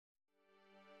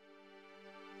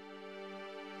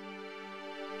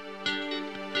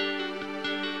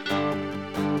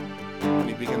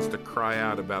cry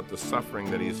out about the suffering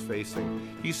that he is facing,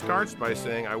 he starts by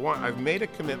saying, I've made a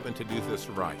commitment to do this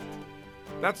right.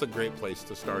 That's a great place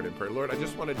to start in prayer. Lord, I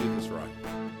just want to do this right.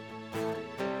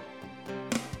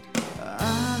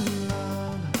 I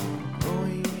love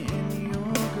growing in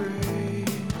your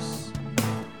grace.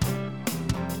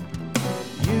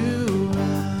 You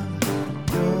have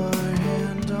your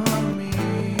hand on me.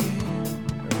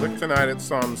 And look tonight at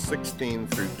Psalms 16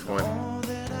 through 20.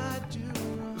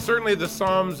 Certainly the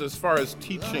Psalms, as far as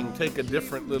teaching, take a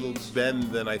different little bend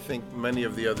than I think many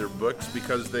of the other books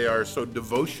because they are so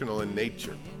devotional in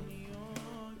nature.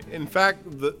 In fact,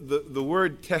 the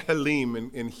word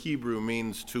Tehillim in Hebrew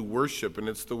means to worship, and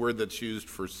it's the word that's used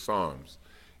for Psalms.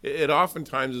 It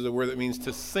oftentimes is a word that means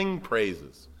to sing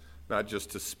praises, not just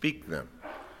to speak them.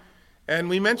 And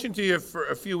we mentioned to you for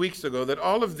a few weeks ago that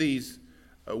all of these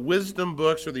wisdom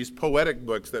books or these poetic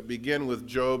books that begin with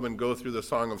Job and go through the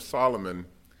Song of Solomon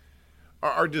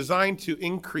are designed to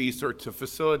increase or to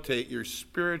facilitate your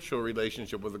spiritual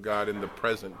relationship with God in the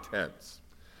present tense.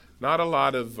 Not a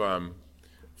lot of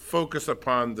focus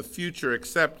upon the future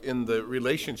except in the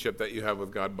relationship that you have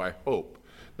with God by hope.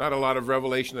 Not a lot of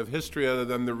revelation of history other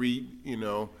than the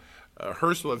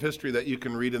rehearsal of history that you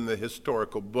can read in the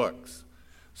historical books.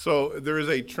 So there is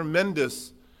a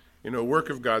tremendous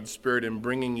work of God's Spirit in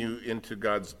bringing you into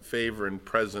God's favor and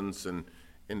presence and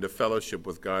into fellowship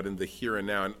with God in the here and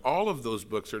now. And all of those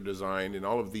books are designed, and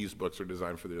all of these books are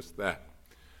designed for just that.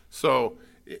 So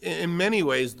in many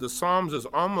ways, the Psalms is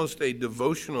almost a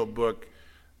devotional book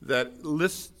that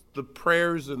lists the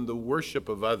prayers and the worship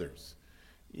of others.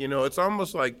 It's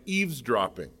almost like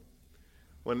eavesdropping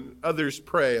when others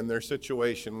pray in their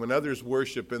situation, when others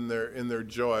worship in their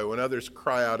joy, when others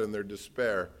cry out in their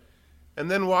despair.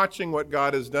 And then watching what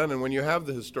God has done, and when you have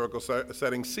the historical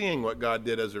setting, seeing what God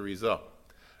did as a result.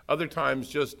 Other times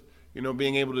just,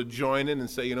 being able to join in and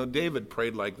say, David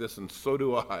prayed like this, and so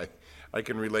do I. I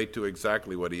can relate to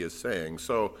exactly what he is saying.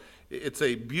 So it's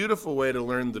a beautiful way to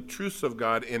learn the truths of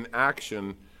God in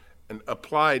action and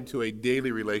applied to a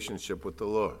daily relationship with the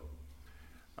Lord.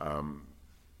 And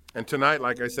tonight,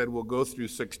 like I said, we'll go through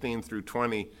 16 through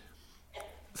 20.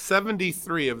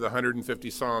 73 of the 150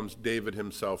 Psalms David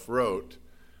himself wrote.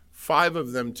 5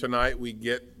 of them tonight we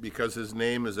get because his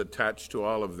name is attached to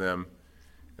all of them.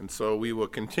 And so we will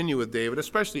continue with David,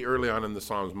 especially early on in the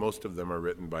Psalms. Most of them are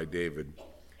written by David,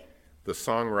 the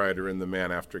songwriter and the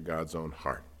man after God's own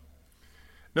heart.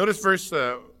 Notice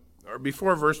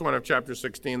before verse 1 of chapter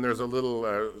 16, there's a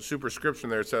little superscription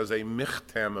there. It says, a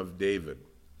michtam of David.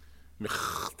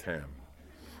 Michtam.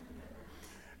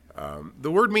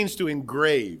 The word means to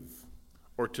engrave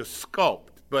or to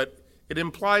sculpt, but it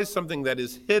implies something that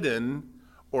is hidden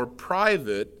or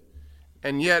private,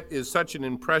 and yet is such an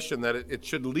impression that it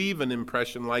should leave an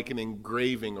impression like an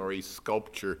engraving or a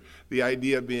sculpture. The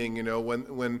idea being,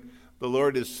 when the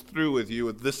Lord is through with you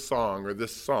with this song or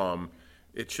this psalm,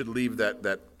 it should leave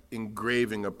that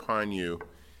engraving upon you.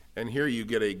 And here you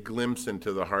get a glimpse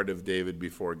into the heart of David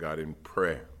before God in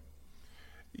prayer.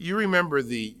 You remember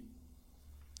the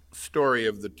story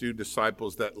of the 2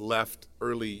 disciples that left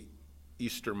early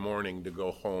Easter morning to go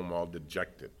home all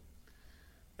dejected.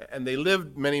 And they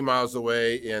lived many miles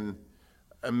away in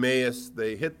Emmaus.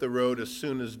 They hit the road as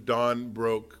soon as dawn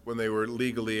broke, when they were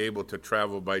legally able to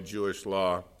travel by Jewish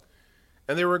law.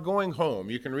 And they were going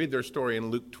home. You can read their story in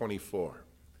Luke 24.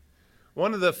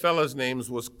 One of the fellows'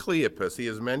 names was Cleopas. He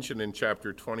is mentioned in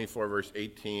chapter 24, verse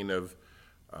 18 of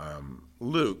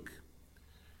Luke.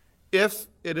 If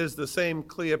it is the same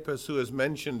Cleopas who is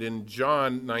mentioned in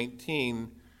John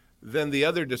 19, then the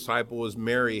other disciple was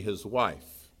Mary, his wife.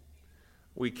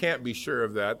 We can't be sure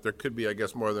of that. There could be, I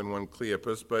guess, more than one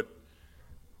Cleopas, but,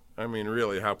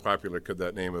 really, how popular could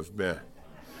that name have been?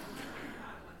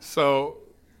 So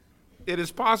it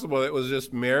is possible it was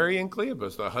just Mary and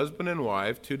Cleopas, the husband and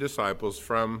wife, 2 disciples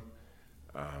from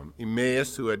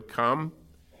Emmaus who had come.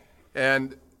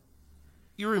 And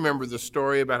you remember the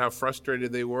story about how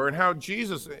frustrated they were and how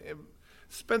Jesus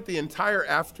spent the entire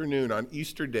afternoon on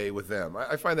Easter Day with them.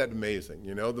 I find that amazing.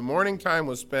 The morning time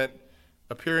was spent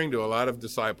appearing to a lot of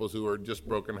disciples who were just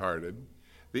brokenhearted.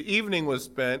 The evening was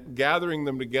spent gathering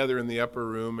them together in the upper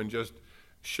room and just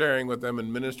sharing with them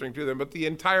and ministering to them. But the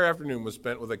entire afternoon was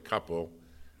spent with a couple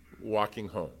walking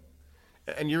home.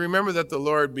 And you remember that the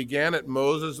Lord began at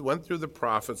Moses, went through the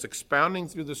prophets, expounding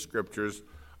through the scriptures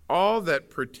all that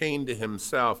pertained to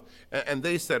himself. And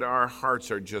they said, our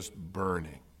hearts are just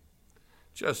burning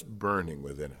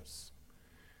within us.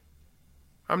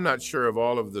 I'm not sure of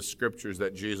all of the scriptures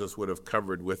that Jesus would have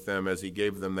covered with them as he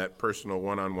gave them that personal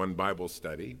one-on-one Bible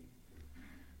study,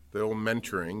 the old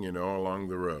mentoring, along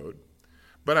the road.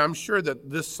 But I'm sure that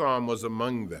this psalm was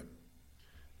among them,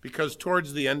 because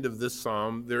towards the end of this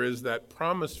psalm, there is that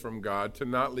promise from God to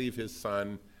not leave his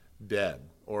son dead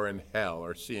or in hell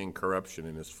or seeing corruption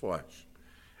in his flesh.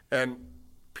 And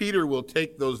Peter will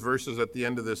take those verses at the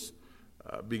end of this,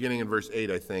 beginning in verse 8,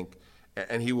 I think,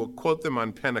 and he will quote them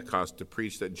on Pentecost to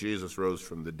preach that Jesus rose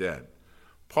from the dead.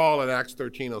 Paul in Acts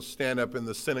 13 will stand up in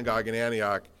the synagogue in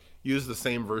Antioch, use the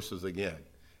same verses again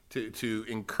to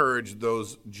encourage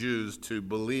those Jews to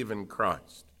believe in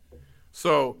Christ.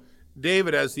 So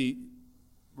David, as he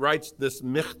writes this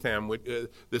michtam,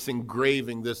 this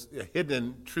engraving, this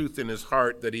hidden truth in his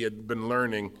heart that he had been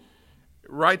learning,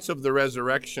 writes of the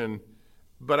resurrection,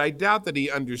 but I doubt that he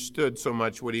understood so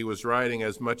much what he was writing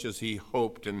as much as he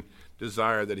hoped and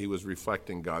desired that he was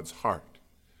reflecting God's heart.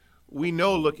 We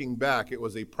know, looking back, it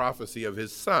was a prophecy of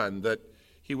his son that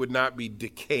he would not be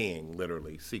decaying,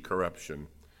 literally, see corruption.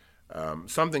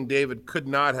 Something David could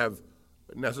not have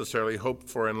necessarily hoped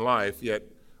for in life, yet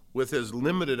with his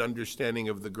limited understanding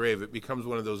of the grave, it becomes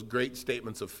one of those great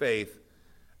statements of faith,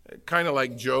 kind of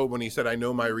like Job when he said, I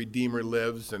know my Redeemer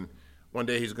lives, and one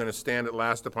day he's going to stand at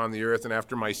last upon the earth, and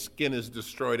after my skin is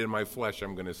destroyed in my flesh,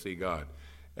 I'm going to see God.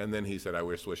 And then he said, I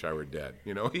wish I were dead.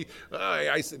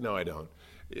 I said, no, I don't.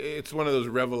 It's one of those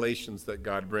revelations that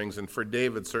God brings, and for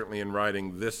David, certainly in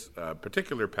writing this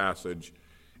particular passage,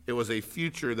 it was a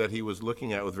future that he was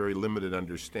looking at with very limited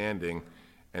understanding,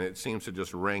 and it seems to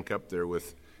just rank up there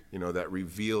with, that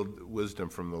revealed wisdom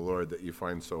from the Lord that you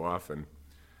find so often.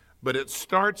 But it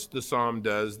starts, the psalm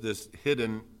does, this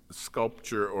hidden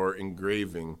sculpture or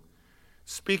engraving,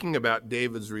 speaking about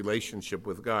David's relationship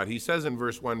with God. He says in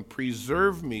verse 1,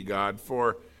 preserve me, God,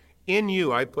 for in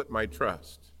you I put my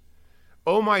trust.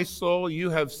 O my soul,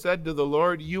 you have said to the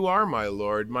Lord, you are my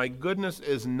Lord. My goodness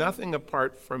is nothing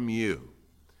apart from you.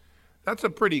 That's a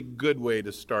pretty good way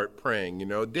to start praying.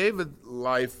 David's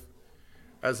life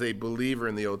as a believer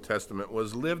in the Old Testament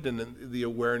was lived in the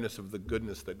awareness of the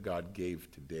goodness that God gave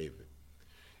to David.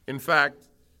 In fact,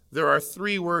 there are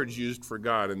 3 words used for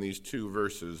God in these 2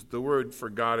 verses. The word for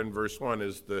God in verse 1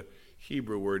 is the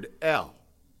Hebrew word El,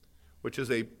 which is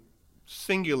a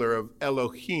singular of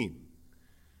Elohim.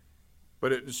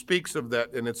 But it speaks of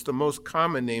that, and it's the most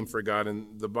common name for God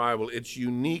in the Bible. It's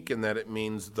unique in that it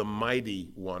means the mighty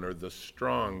one or the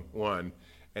strong one,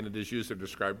 and it is used to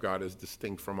describe God as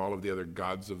distinct from all of the other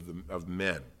gods of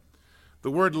men.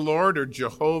 The word Lord or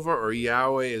Jehovah or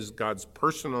Yahweh is God's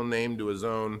personal name to his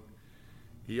own.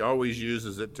 He always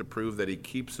uses it to prove that he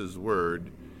keeps his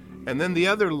word. And then the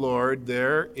other Lord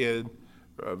there in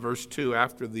verse 2,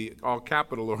 after the all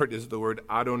capital Lord, is the word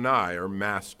Adonai or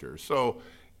master. So,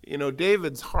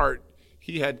 David's heart,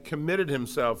 he had committed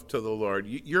himself to the Lord.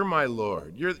 You're my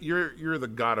Lord. You're the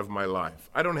God of my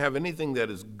life. I don't have anything that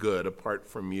is good apart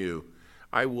from you.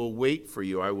 I will wait for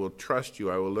you. I will trust you.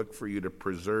 I will look for you to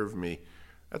preserve me.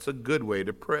 That's a good way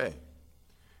to pray.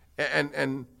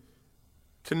 And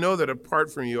to know that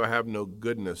apart from you I have no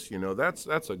goodness,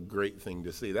 that's a great thing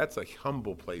to see. That's a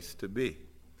humble place to be.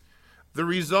 The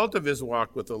result of his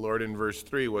walk with the Lord in verse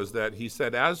 3 was that he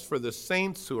said, as for the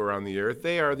saints who are on the earth,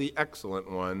 they are the excellent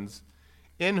ones,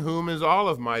 in whom is all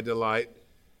of my delight,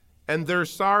 and their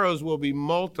sorrows will be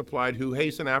multiplied who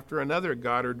hasten after another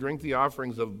God or drink the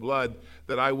offerings of blood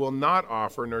that I will not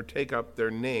offer, nor take up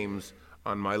their names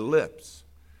on my lips.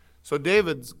 So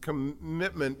David's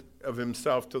commitment of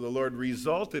himself to the Lord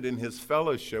resulted in his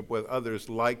fellowship with others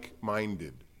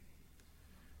like-minded.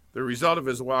 The result of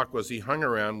his walk was he hung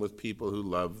around with people who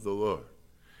loved the Lord.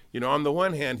 On the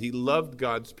one hand, he loved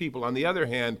God's people. On the other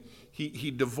hand,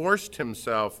 he divorced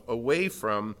himself away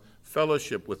from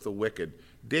fellowship with the wicked.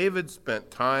 David spent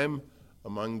time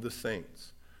among the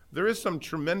saints. There is some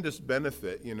tremendous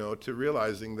benefit, to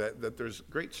realizing that there's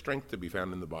great strength to be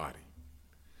found in the body.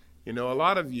 A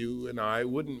lot of you and I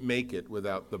wouldn't make it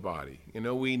without the body.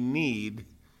 We need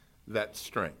that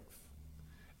strength.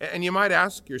 And you might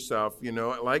ask yourself,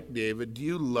 like David, do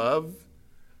you love,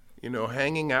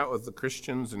 hanging out with the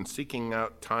Christians and seeking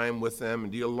out time with them?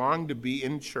 And do you long to be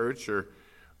in church, or do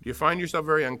you find yourself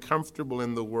very uncomfortable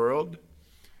in the world?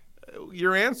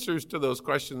 Your answers to those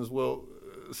questions will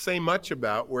say much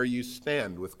about where you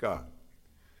stand with God.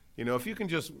 If you can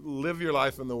just live your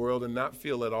life in the world and not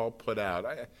feel it all put out,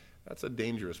 that's a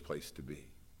dangerous place to be.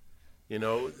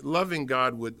 Loving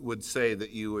God would say that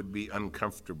you would be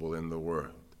uncomfortable in the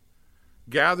world.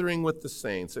 Gathering with the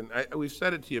saints, and we've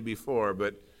said it to you before,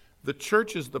 but the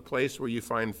church is the place where you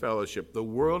find fellowship. The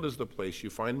world is the place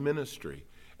you find ministry,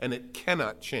 and it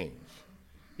cannot change.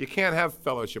 You can't have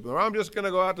fellowship. Well, I'm just going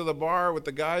to go out to the bar with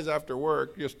the guys after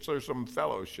work just for some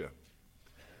fellowship.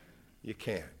 You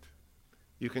can't.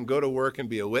 You can go to work and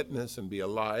be a witness and be a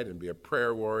light and be a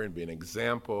prayer warrior and be an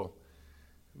example,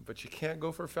 but you can't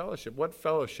go for fellowship. What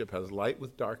fellowship has light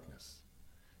with darkness?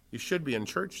 You should be in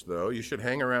church, though. You should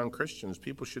hang around Christians.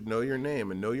 People should know your name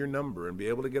and know your number and be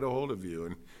able to get a hold of you,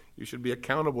 and you should be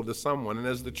accountable to someone. And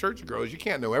as the church grows, you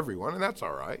can't know everyone, and that's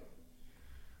all right.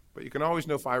 But you can always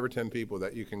know 5 or 10 people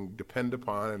that you can depend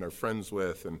upon and are friends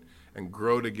with and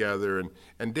grow together.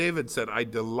 And David said, I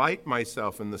delight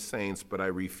myself in the saints, but I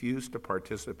refuse to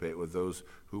participate with those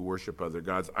who worship other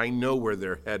gods. I know where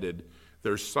they're headed.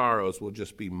 Their sorrows will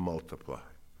just be multiplied.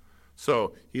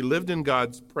 So he lived in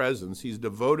God's presence. He's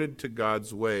devoted to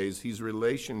God's ways. His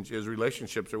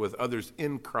relationships are with others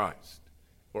in Christ,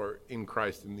 or in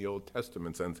Christ in the Old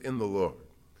Testament sense, in the Lord.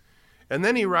 And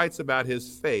then he writes about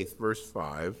his faith, verse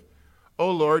 5.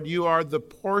 O Lord, you are the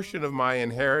portion of my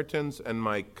inheritance and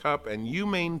my cup, and you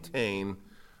maintain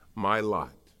my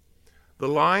lot. The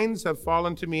lines have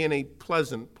fallen to me in a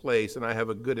pleasant place, and I have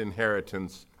a good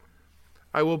inheritance.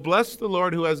 I will bless the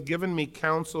Lord who has given me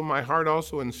counsel. My heart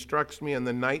also instructs me in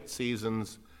the night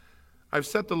seasons. I've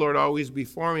set the Lord always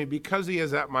before me. Because he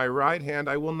is at my right hand,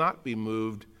 I will not be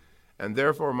moved. And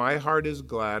therefore my heart is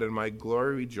glad, and my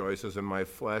glory rejoices, and my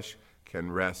flesh can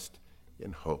rest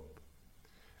in hope.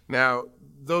 Now,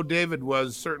 though David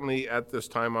was certainly at this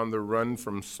time on the run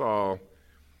from Saul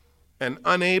and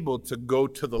unable to go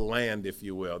to the land, if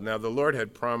you will. Now, the Lord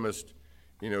had promised,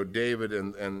 David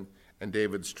and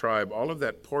David's tribe, all of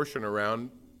that portion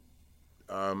around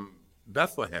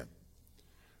Bethlehem.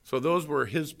 So those were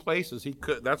his places.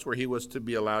 That's where he was to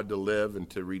be allowed to live and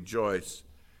to rejoice.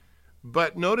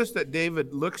 But notice that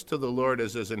David looks to the Lord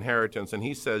as his inheritance, and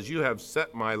he says, you have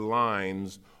set my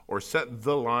lines, or set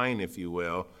the line, if you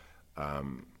will.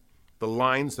 The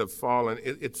lines have fallen.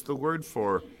 It's the word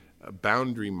for a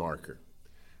boundary marker.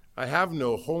 I have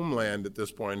no homeland at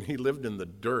this point. He lived in the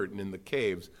dirt and in the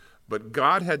caves. But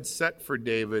God had set for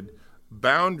David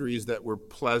boundaries that were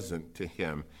pleasant to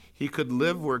him. He could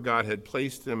live where God had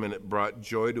placed him, and it brought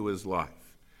joy to his life.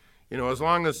 As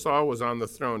long as Saul was on the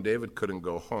throne, David couldn't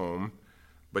go home,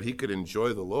 but he could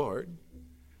enjoy the Lord.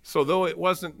 So though it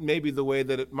wasn't maybe the way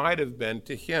that it might have been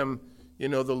to him, the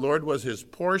Lord was his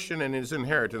portion and his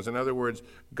inheritance. In other words,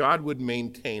 God would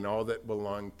maintain all that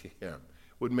belonged to him,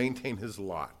 would maintain his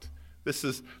lot. This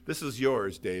is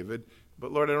yours, David.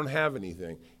 But Lord, I don't have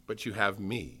anything, but you have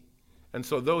me. And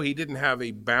so though he didn't have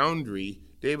a boundary,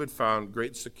 David found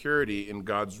great security in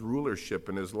God's rulership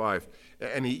in his life.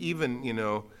 And he even,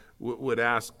 would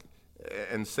ask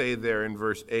and say there in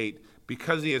verse 8,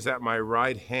 because he is at my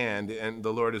right hand and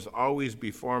the Lord is always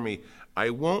before me,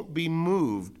 I won't be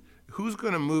moved. Who's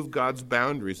going to move God's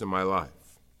boundaries in my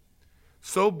life?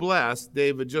 So blessed,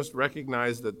 David just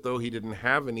recognized that though he didn't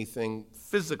have anything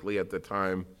physically at the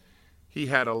time, he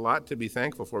had a lot to be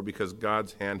thankful for because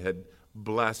God's hand had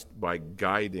blessed by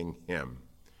guiding him.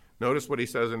 Notice what he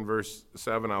says in verse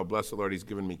 7, I'll bless the Lord, he's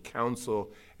given me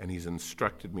counsel, and he's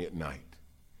instructed me at night.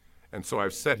 And so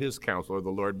I've set his counsel, or the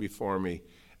Lord, before me,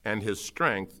 and his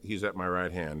strength, he's at my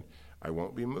right hand. I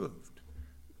won't be moved.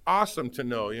 Awesome to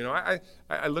know.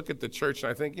 I look at the church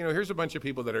and I think, here's a bunch of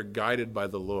people that are guided by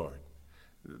the Lord.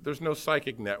 There's no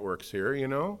psychic networks here,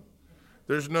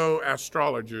 There's no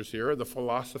astrologers here, or the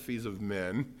philosophies of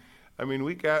men. I mean,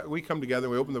 we come together,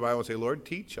 we open the Bible and say, Lord,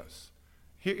 teach us.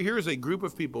 Here's a group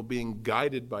of people being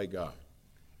guided by God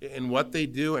in what they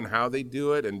do and how they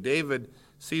do it. And David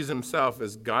sees himself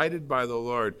as guided by the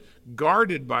Lord,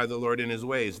 guarded by the Lord in his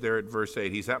ways. There at verse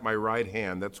 8, he's at my right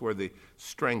hand. That's where the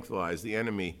strength lies. The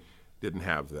enemy didn't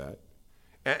have that.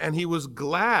 And he was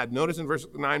glad. Notice in verse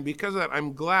 9, because of that,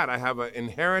 I'm glad. I have an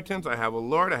inheritance. I have a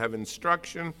Lord. I have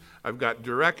instruction. I've got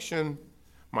direction.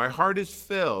 My heart is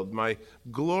filled. My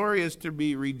glory is to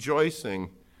be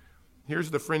rejoicing. Here's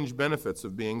the fringe benefits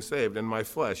of being saved. And my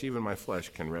flesh, even my flesh,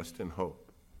 can rest in hope.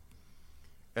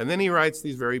 And then he writes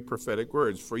these very prophetic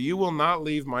words. For you will not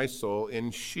leave my soul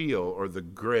in Sheol, or the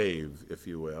grave, if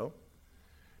you will.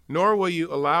 Nor will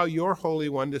you allow your Holy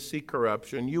One to see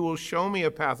corruption. You will show me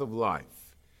a path of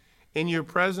life. In your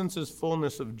presence is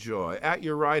fullness of joy. At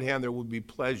your right hand there will be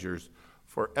pleasures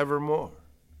forevermore.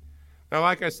 Now,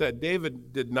 like I said,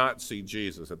 David did not see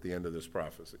Jesus at the end of this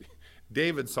prophecy.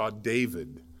 David saw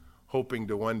David, hoping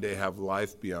to one day have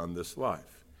life beyond this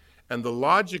life. And the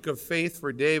logic of faith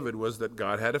for David was that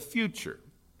God had a future,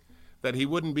 that he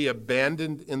wouldn't be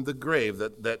abandoned in the grave,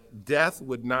 that death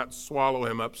would not swallow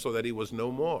him up so that he was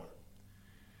no more.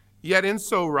 Yet in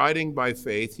so writing by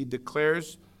faith, he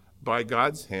declares by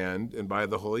God's hand and by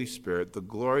the Holy Spirit the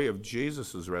glory of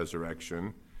Jesus'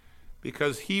 resurrection,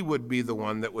 because he would be the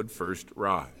one that would first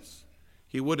rise.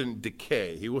 He wouldn't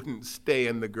decay. He wouldn't stay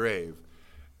in the grave.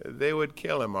 They would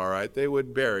kill him, all right. They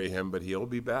would bury him, but he'll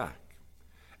be back.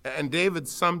 And David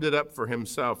summed it up for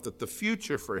himself that the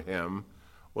future for him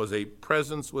was a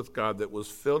presence with God that was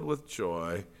filled with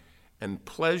joy and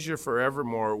pleasure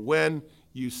forevermore when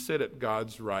you sit at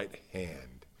God's right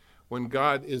hand, when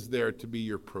God is there to be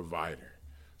your provider.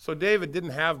 So David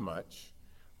didn't have much,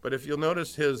 but if you'll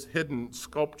notice his hidden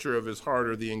sculpture of his heart,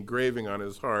 or the engraving on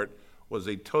his heart, was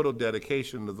a total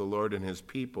dedication to the Lord and his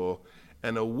people,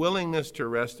 and a willingness to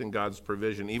rest in God's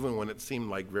provision, even when it seemed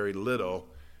like very little,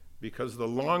 because the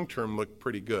long term looked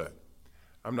pretty good.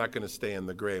 I'm not going to stay in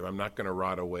the grave. I'm not going to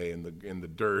rot away in the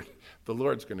dirt. The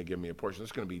Lord's going to give me a portion.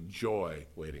 There's going to be joy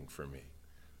waiting for me.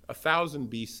 1000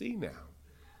 BC now,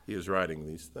 he is writing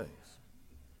these things.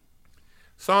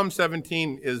 Psalm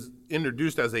 17 is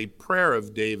introduced as a prayer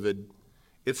of David.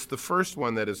 It's the first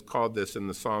one that is called this in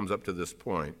the Psalms up to this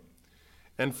point.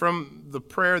 And from the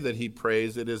prayer that he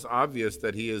prays, it is obvious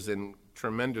that he is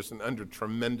under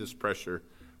tremendous pressure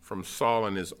from Saul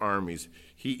and his armies.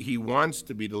 He wants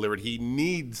to be delivered. He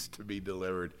needs to be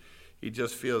delivered. He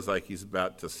just feels like he's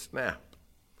about to snap.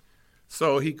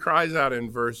 So he cries out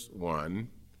in verse 1,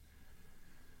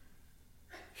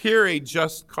 "Hear a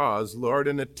just cause, Lord,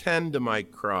 and attend to my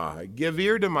cry. Give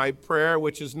ear to my prayer,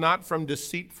 which is not from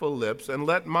deceitful lips, and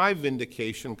let my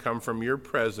vindication come from your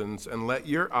presence, and let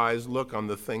your eyes look on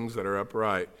the things that are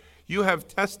upright. You have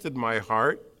tested my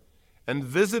heart and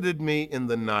visited me in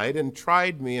the night, and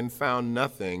tried me and found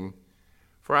nothing.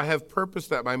 For I have purposed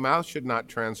that my mouth should not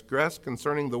transgress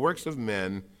concerning the works of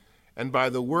men, and by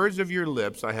the words of your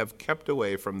lips I have kept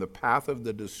away from the path of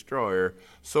the destroyer.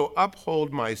 So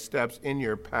uphold my steps in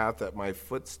your path, that my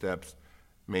footsteps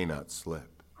may not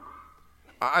slip."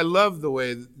 I love the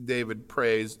way David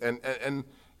prays, and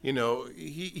you know,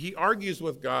 he argues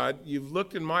with God. You've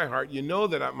looked in my heart. You know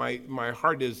that my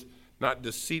heart is not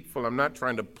deceitful. I'm not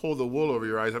trying to pull the wool over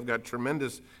your eyes. I've got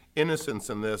tremendous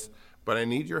innocence in this, but I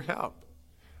need your help.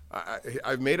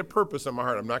 I've made a purpose in my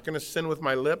heart. I'm not going to sin with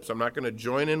my lips. I'm not going to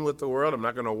join in with the world. I'm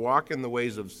not going to walk in the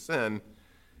ways of sin.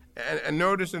 And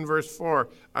notice in verse 4,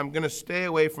 I'm going to stay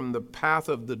away from the path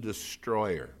of the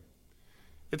destroyer.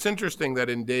 It's interesting that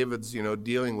in David's,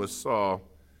 dealing with Saul,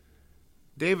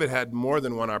 David had more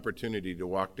than one opportunity to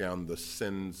walk down the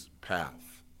sin's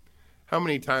path. How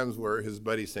many times were his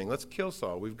buddies saying, "Let's kill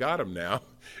Saul. We've got him now.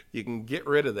 You can get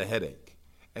rid of the headache."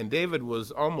 And David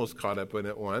was almost caught up in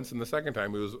it once, and the second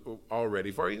time he was all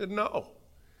ready for it. He said, "No,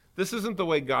 this isn't the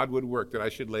way God would work, that I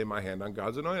should lay my hand on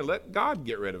God's anointed. Let God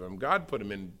get rid of him. God put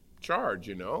him in charge,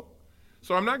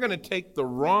 So I'm not going to take the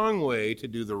wrong way to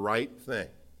do the right thing."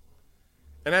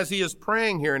 And as he is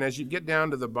praying here, and as you get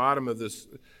down to the bottom of this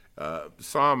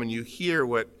psalm, and you hear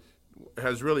what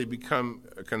has really become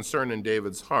a concern in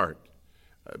David's heart,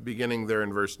 beginning there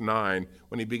in verse 9,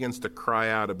 when he begins to cry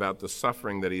out about the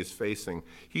suffering that he is facing,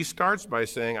 he starts by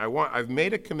saying, I've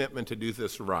made a commitment to do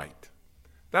this right.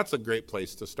 That's a great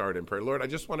place to start in prayer. Lord, I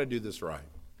just want to do this right.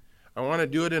 I want to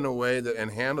do it in a way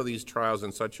and handle these trials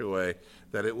in such a way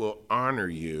that it will honor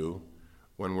you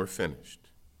when we're finished.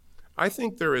 I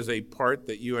think there is a part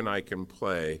that you and I can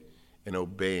play in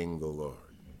obeying the Lord.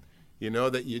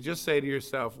 That you just say to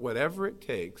yourself, whatever it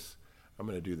takes, I'm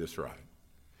going to do this right.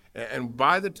 And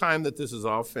by the time that this is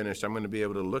all finished, I'm going to be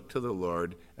able to look to the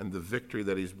Lord and the victory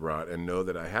that he's brought, and know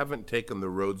that I haven't taken the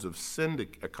roads of sin to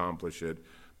accomplish it,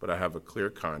 but I have a clear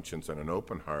conscience and an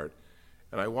open heart,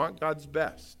 and I want God's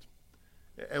best.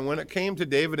 And when it came to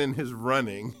David and his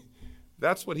running,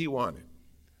 that's what he wanted.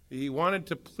 He wanted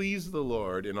to please the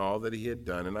Lord in all that he had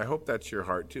done, and I hope that's your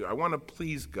heart too. I want to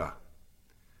please God.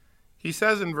 He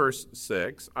says in verse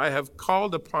 6, "I have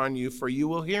called upon you, for you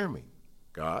will hear me."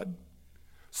 God.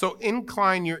 "So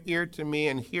incline your ear to me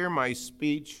and hear my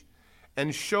speech,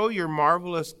 and show your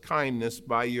marvelous kindness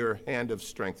by your hand of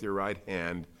strength," your right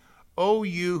hand, "O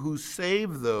you who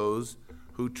save those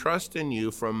who trust in you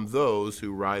from those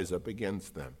who rise up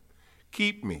against them.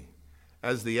 Keep me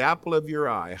as the apple of your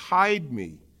eye. Hide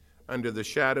me under the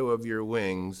shadow of your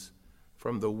wings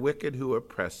from the wicked who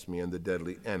oppress me and the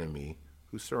deadly enemy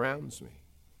who surrounds me."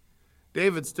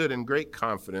 David stood in great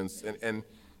confidence, and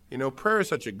prayer is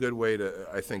such a good way to,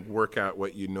 I think, work out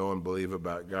what you know and believe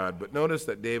about God. But notice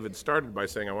that David started by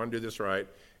saying, I want to do this right,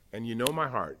 and you know my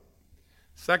heart.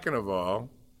 Second of all,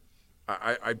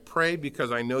 I pray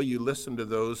because I know you listen to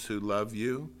those who love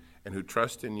you and who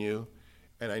trust in you,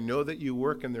 and I know that you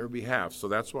work in their behalf, so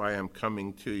that's why I'm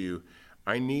coming to you.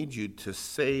 I need you to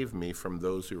save me from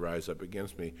those who rise up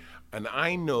against me, and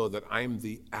I know that I'm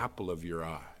the apple of your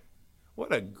eye.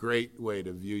 What a great way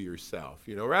to view yourself,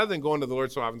 rather than going to the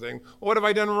Lord so often saying, well, what have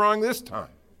I done wrong this time?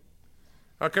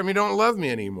 How come you don't love me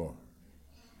anymore?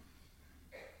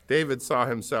 David saw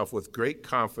himself with great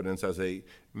confidence as a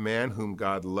man whom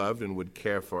God loved and would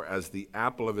care for, as the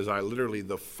apple of his eye, literally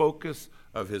the focus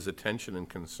of his attention and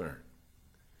concern.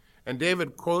 And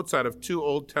David quotes out of 2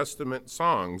 Old Testament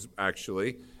songs,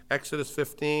 actually, Exodus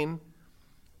 15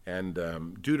 and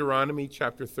Deuteronomy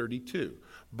chapter 32.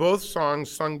 Both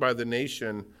songs sung by the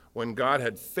nation when God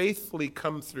had faithfully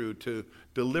come through to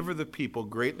deliver the people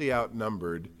greatly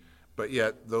outnumbered, but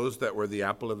yet those that were the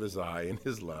apple of his eye in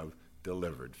his love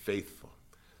delivered, faithful.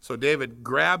 So David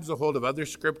grabs a hold of other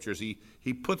scriptures.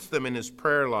 He puts them in his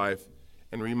prayer life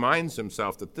and reminds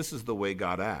himself that this is the way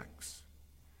God acts.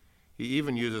 He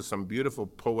even uses some beautiful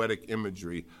poetic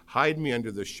imagery. Hide me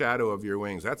under the shadow of your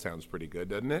wings. That sounds pretty good,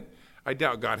 doesn't it? I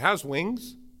doubt God has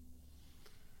wings,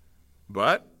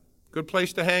 but good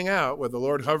place to hang out with the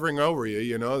Lord hovering over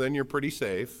you, then you're pretty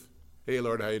safe. Hey,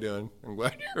 Lord, how you doing? I'm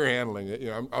glad you're handling it.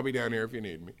 I'll be down here if you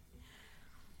need me.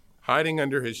 Hiding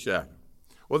under his shadow.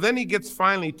 Well, then he gets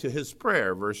finally to his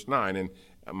prayer, verse 9, and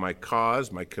my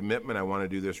cause, my commitment, I want to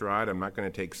do this right. I'm not going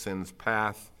to take sin's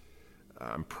path.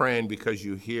 I'm praying because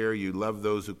you hear, you love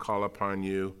those who call upon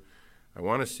you. I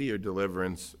want to see your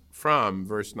deliverance from,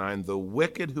 verse 9, the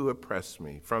wicked who oppress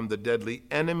me, from the deadly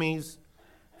enemies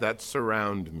that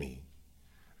surround me.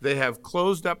 They have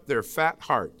closed up their fat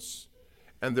hearts,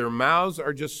 and their mouths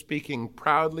are just speaking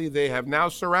proudly. They have now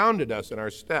surrounded us in our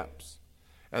steps,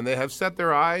 and they have set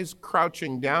their eyes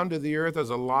crouching down to the earth as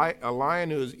a lion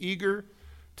who is eager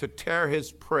to tear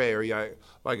his prey, or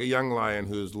like a young lion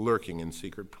who is lurking in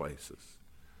secret places.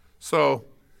 So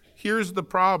here's the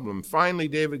problem. Finally,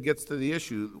 David gets to the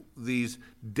issue. These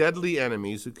deadly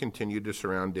enemies who continue to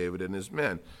surround David and his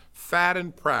men, fat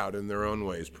and proud in their own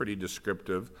ways, pretty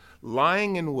descriptive,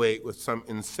 lying in wait with some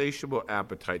insatiable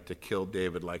appetite to kill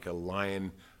David like a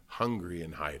lion hungry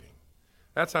and hiding.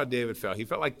 That's how David felt. He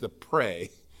felt like the prey.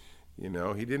 He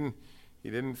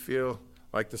didn't feel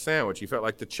like the sandwich. He felt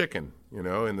like the chicken,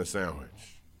 in the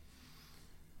sandwich.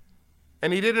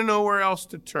 And he didn't know where else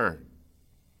to turn.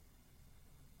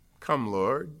 Come,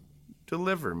 Lord,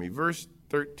 deliver me. Verse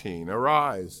 13,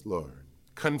 arise, Lord,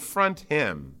 confront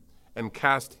him and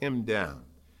cast him down,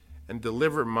 and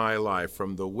deliver my life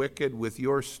from the wicked with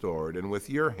your sword and with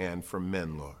your hand from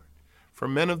men, Lord.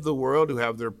 From men of the world who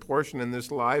have their portion in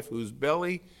this life, whose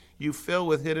belly you fill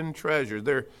with hidden treasure.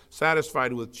 They're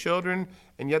satisfied with children,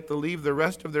 and yet they leave the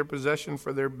rest of their possession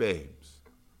for their babes.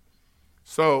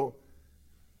 So,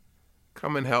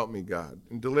 come and help me, God,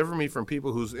 and deliver me from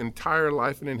people whose entire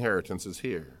life and inheritance is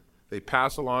here. They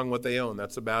pass along what they own.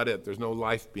 That's about it. There's no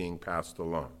life being passed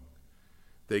along.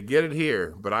 They get it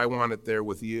here, but I want it there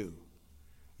with you.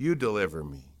 You deliver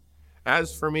me.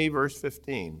 As for me, verse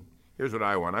 15, here's what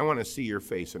I want. I want to see your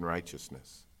face in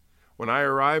righteousness. When I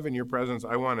arrive in your presence,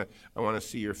 I want to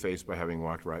see your face by having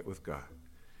walked right with God.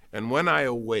 And when I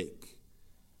awake,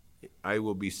 I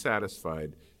will be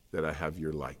satisfied that I have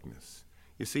your likeness.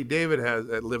 You see, David has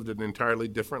lived an entirely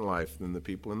different life than the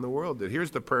people in the world did.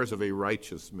 Here's the prayers of a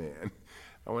righteous man.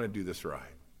 I want to do this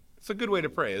right. It's a good way to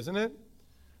pray, isn't it?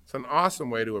 It's an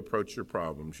awesome way to approach your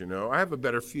problems, I have a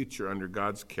better future under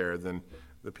God's care than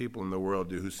the people in the world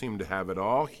do, who seem to have it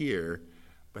all here,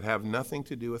 but have nothing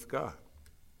to do with God.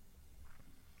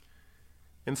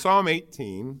 In Psalm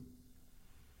 18,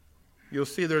 you'll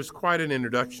see there's quite an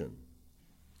introduction.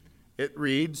 It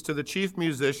reads, to the chief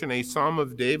musician, a psalm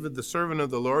of David, the servant of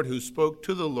the Lord, who spoke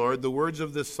to the Lord the words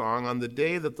of this song on the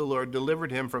day that the Lord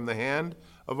delivered him from the hand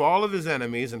of all of his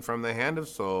enemies and from the hand of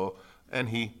Saul, and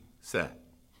he said.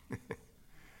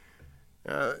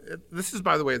 This is,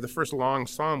 by the way, the first long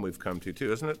psalm we've come to,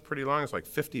 too. Isn't it pretty long? It's like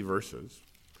 50 verses.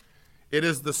 It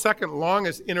is the second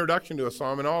longest introduction to a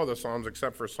psalm in all of the psalms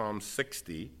except for Psalm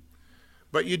 60.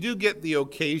 But you do get the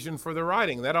occasion for the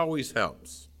writing. That always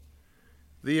helps.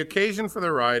 The occasion for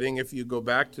the writing, if you go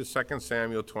back to 2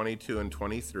 Samuel 22 and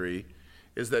 23,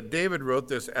 is that David wrote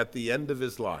this at the end of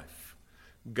his life.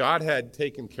 God had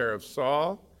taken care of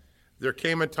Saul. There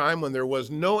came a time when there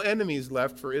was no enemies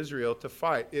left for Israel to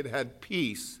fight. It had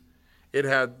peace. It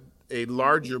had a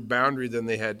larger boundary than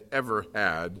they had ever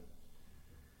had.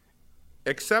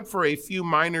 Except for a few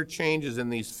minor changes in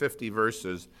these 50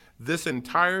 verses, this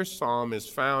entire psalm is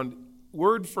found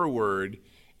word for word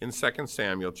in 2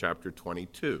 Samuel chapter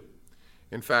 22.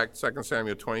 In fact, 2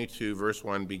 Samuel 22 verse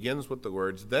 1 begins with the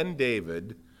words, then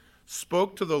David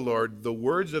spoke to the Lord the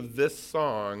words of this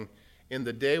song in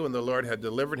the day when the Lord had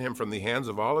delivered him from the hands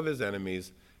of all of his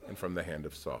enemies and from the hand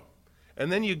of Saul.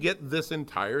 And then you get this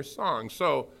entire song.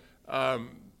 So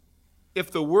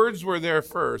if the words were there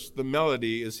first, the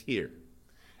melody is here.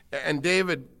 And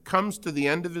David comes to the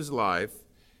end of his life,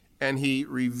 and he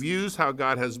reviews how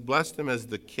God has blessed him as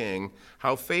the king,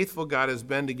 how faithful God has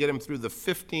been to get him through the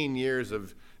 15 years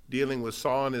of dealing with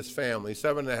Saul and his family,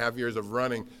 7.5 years of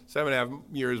running, 7.5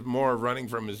 years more of running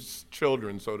from his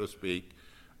children, so to speak,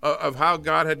 of how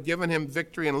God had given him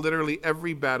victory in literally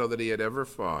every battle that he had ever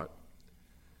fought.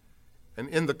 And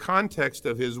in the context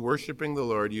of his worshiping the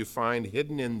Lord, you find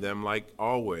hidden in them, like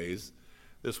always,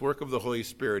 this work of the Holy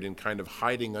Spirit in kind of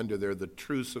hiding under there the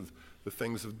truths of the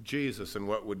things of Jesus and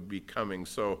what would be coming.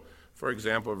 So, for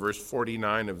example, verse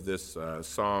 49 of this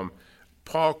psalm,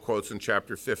 Paul quotes in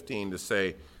chapter 15 to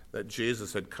say that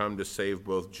Jesus had come to save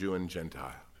both Jew and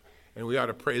Gentile. And we ought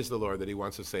to praise the Lord that he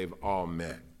wants to save all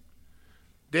men.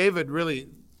 David really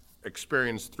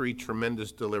experienced 3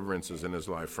 tremendous deliverances in his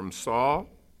life, from Saul,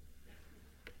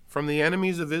 from the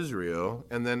enemies of Israel,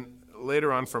 and then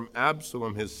later on from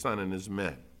Absalom, his son, and his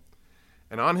men.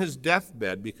 And on his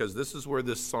deathbed, because this is where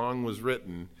this song was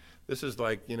written, this is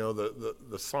like,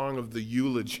 the song of the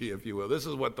eulogy, if you will. This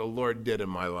is what the Lord did in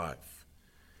my life.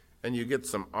 And you get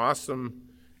some awesome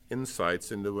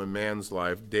insights into a man's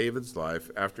life, David's life,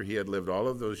 after he had lived all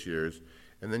of those years,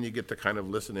 and then you get to kind of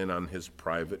listen in on his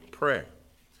private prayer.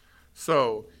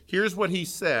 So here's what he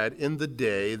said in the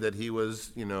day that he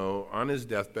was, on his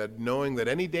deathbed, knowing that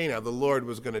any day now the Lord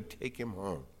was going to take him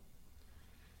home.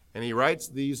 And he writes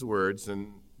these words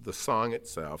in the song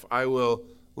itself: I will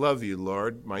love you,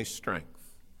 Lord, my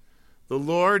strength. The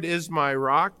Lord is my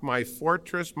rock, my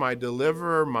fortress, my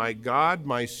deliverer, my God,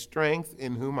 my strength,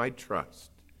 in whom I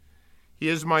trust. He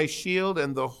is my shield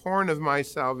and the horn of my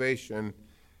salvation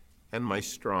and my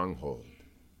stronghold.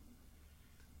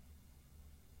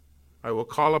 I will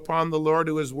call upon the Lord,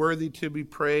 who is worthy to be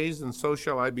praised, and so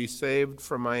shall I be saved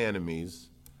from my enemies.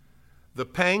 The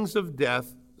pangs of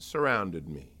death surrounded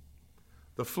me.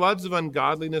 The floods of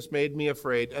ungodliness made me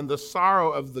afraid, and the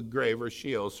sorrow of the grave, or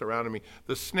Sheol, surrounded me.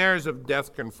 The snares of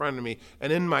death confronted me,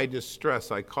 and in my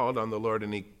distress I called on the Lord,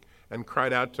 and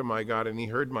cried out to my God, and he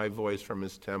heard my voice from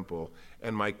his temple,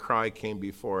 and my cry came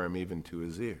before him even to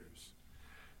his ears.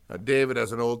 Now, David,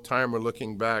 as an old-timer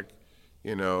looking back,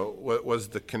 was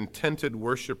the contented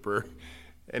worshiper,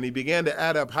 and he began to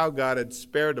add up how God had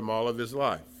spared him all of his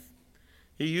life.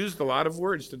 He used a lot of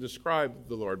words to describe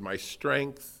the Lord: my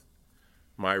strength,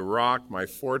 my rock, my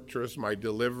fortress, my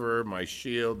deliverer, my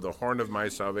shield, the horn of my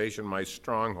salvation, my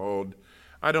stronghold.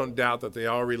 I don't doubt that they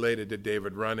all related to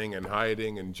David running and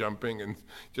hiding and jumping and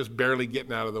just barely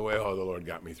getting out of the way. Oh, the Lord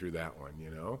got me through that one,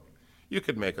 You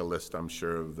could make a list, I'm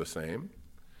sure, of the same.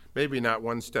 Maybe not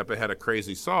one step ahead of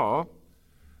crazy Saul,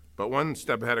 but one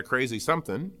step ahead of crazy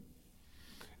something.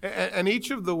 And each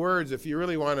of the words, if you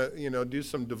really want to, do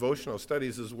some devotional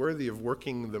studies, is worthy of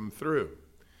working them through,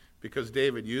 because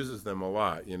David uses them a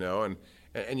lot,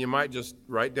 and you might just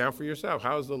write down for yourself,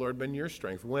 how has the Lord been your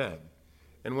strength? When?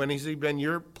 And when has he been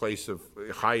your place of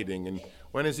hiding? And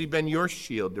when has he been your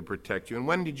shield to protect you? And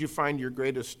when did you find your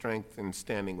greatest strength in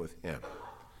standing with him?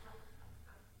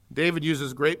 David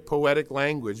uses great poetic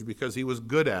language, because he was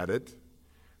good at it,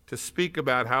 to speak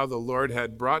about how the Lord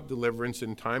had brought deliverance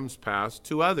in times past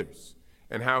to others,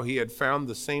 and how he had found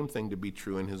the same thing to be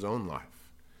true in his own life.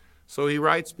 So he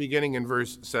writes, beginning in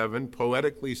verse 7,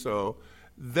 poetically so,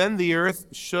 "Then the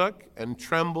earth shook and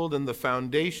trembled, and the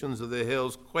foundations of the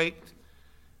hills quaked,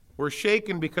 were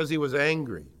shaken because he was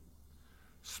angry.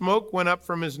 Smoke went up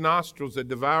from his nostrils, a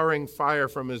devouring fire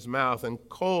from his mouth, and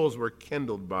coals were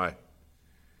kindled by it.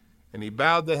 And he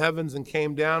bowed the heavens and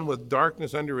came down with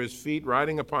darkness under his feet,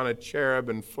 riding upon a cherub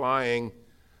and flying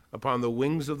upon the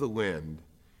wings of the wind.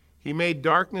 He made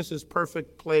darkness his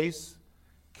perfect place.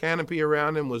 Canopy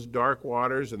around him was dark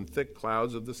waters and thick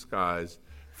clouds of the skies.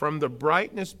 From the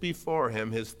brightness before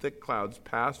him, his thick clouds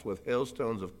passed with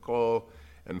hailstones of coal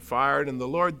and fired, and the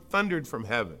Lord thundered from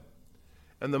heaven.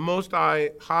 And the Most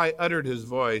High uttered his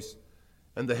voice,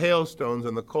 and the hailstones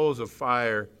and the coals of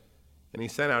fire, and he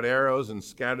sent out arrows and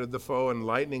scattered the foe, and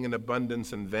lightning in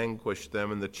abundance, and vanquished them.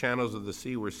 And the channels of the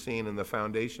sea were seen, and the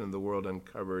foundation of the world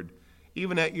uncovered,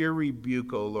 even at your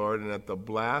rebuke, O Lord, and at the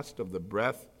blast of the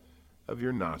breath of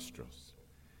your nostrils.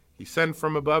 He sent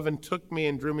from above and took me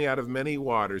and drew me out of many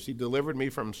waters. He delivered me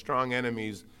from strong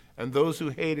enemies and those who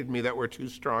hated me that were too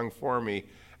strong for me.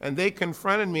 And they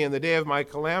confronted me in the day of my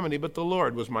calamity, but the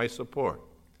Lord was my support.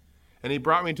 And he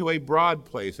brought me to a broad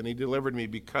place, and he delivered me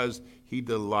because he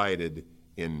delighted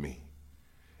in me."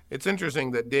 It's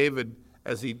interesting that David,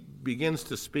 as he begins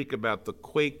to speak about the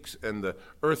quakes and the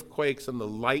earthquakes and the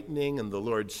lightning and the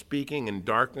Lord speaking in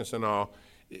darkness and all,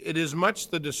 it is much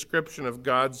the description of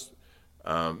God's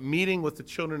meeting with the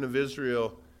children of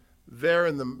Israel there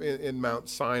in Mount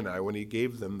Sinai when he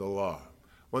gave them the law.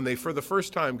 when they for the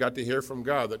first time got to hear from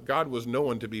God that God was no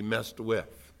one to be messed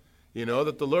with. You know,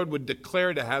 that the Lord would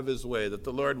declare to have his way, that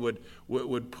the Lord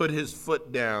would put his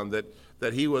foot down,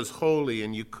 that he was holy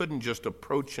and you couldn't just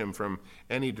approach him from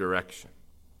any direction.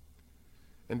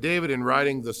 And David, in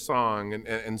writing the song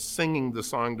and singing the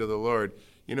song to the Lord,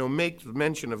 you know, makes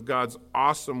mention of God's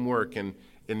awesome work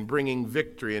in bringing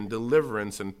victory and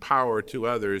deliverance and power to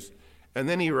others. And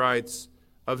then he writes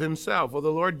of himself, well, the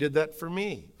Lord did that for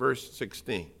me, verse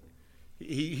 16.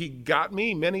 He got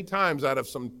me many times out of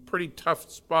some pretty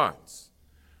tough spots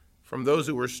from those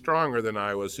who were stronger than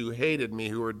I was, who hated me,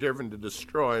 who were driven to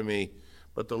destroy me,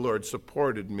 but the Lord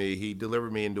supported me. He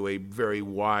delivered me into a very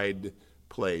wide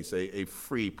place, a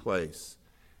free place.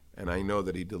 And I know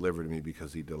that he delivered me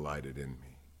because he delighted in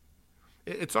me.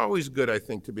 It's always good, I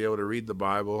think, to be able to read the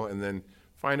Bible and then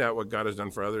find out what God has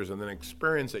done for others and then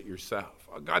experience it yourself.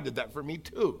 Oh, God did that for me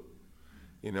too,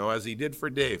 you know, as he did for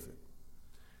David.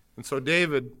 And so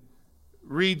David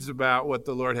reads about what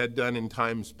the Lord had done in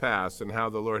times past and how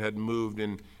the Lord had moved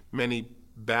in many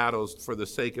battles for the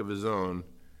sake of his own,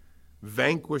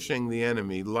 vanquishing the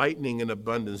enemy, lightning in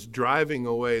abundance, driving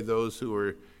away those who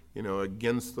were, you know,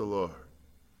 against the Lord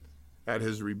at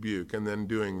his rebuke, and then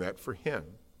doing that for him.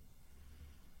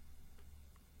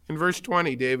 In verse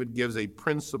 20, David gives a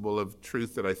principle of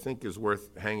truth that I think is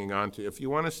worth hanging on to. If you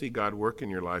want to see God work in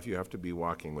your life, you have to be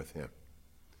walking with him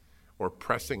or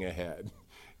pressing ahead.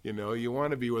 You know, you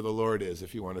want to be where the Lord is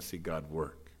if you want to see God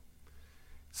work.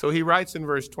 So he writes in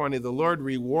verse 20, the Lord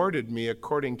rewarded me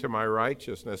according to my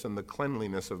righteousness and the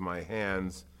cleanliness of my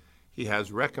hands. He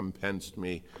has recompensed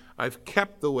me. I've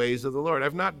kept the ways of the Lord.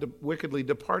 I've not wickedly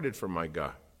departed from my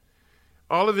God.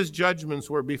 All of his judgments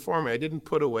were before me. I didn't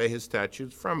put away his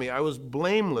statutes from me. I was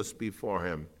blameless before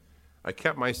him. I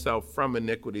kept myself from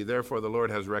iniquity. Therefore, the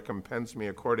Lord has recompensed me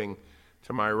according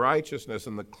to my righteousness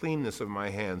and the cleanness of my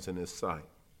hands in his sight.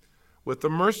 With the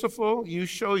merciful, you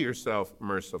show yourself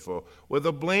merciful. With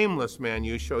a blameless man,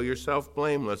 you show yourself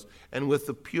blameless. And with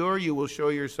the pure, you will show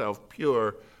yourself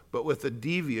pure. But with the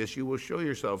devious, you will show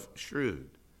yourself shrewd.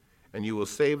 And you will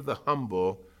save the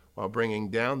humble while bringing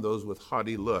down those with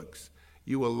haughty looks.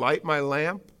 You will light my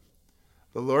lamp.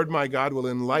 The Lord my God will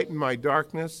enlighten my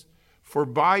darkness. For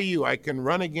by you I can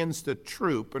run against a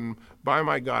troop, and by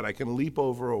my God I can leap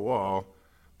over a wall.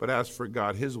 But as for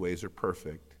God, his ways are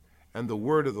perfect. And the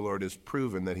word of the Lord is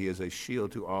proven that he is a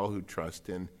shield to all who trust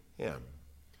in him.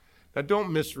 Now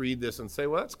don't misread this and say,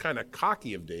 well, that's kind of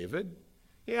cocky of David.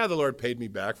 Yeah, the Lord paid me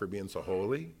back for being so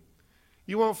holy.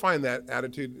 You won't find that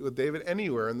attitude with David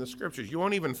anywhere in the scriptures. You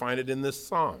won't even find it in this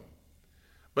song.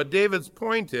 But David's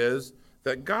point is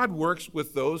that God works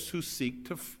with those who seek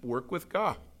to work with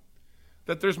God.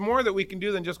 That there's more that we can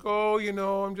do than just go, oh, you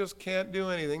know, I just can't do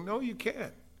anything. No, you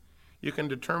can. You can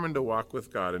determine to walk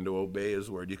with God and to obey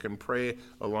his word. You can pray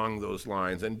along those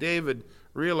lines. And David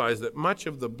realized that much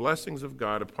of the blessings of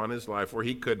God upon his life, where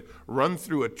he could run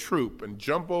through a troop and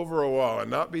jump over a wall and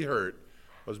not be hurt,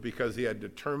 was because he had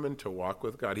determined to walk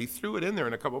with God. He threw it in there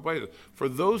in a couple of places. For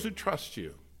those who trust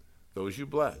you, those you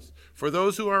bless. For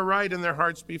those who are right in their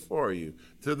hearts before you,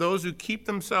 to those who keep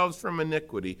themselves from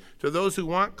iniquity, to those who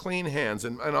want clean hands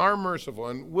and are merciful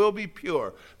and will be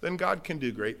pure, then God can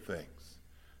do great things.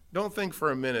 Don't think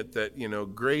for a minute that, you know,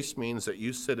 grace means that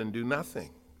you sit and do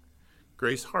nothing.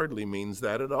 Grace hardly means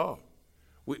that at all.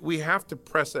 We have to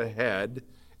press ahead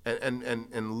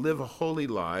and live holy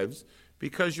lives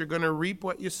because you're going to reap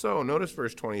what you sow. Notice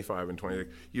verse 25 and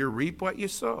 26. You reap what you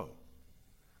sow.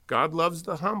 God loves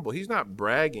the humble. He's not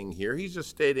bragging here. He's just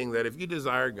stating that if you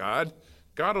desire God,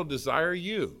 God will desire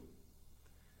you.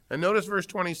 And notice verse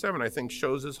 27, I think,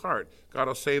 shows his heart. God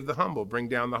will save the humble, bring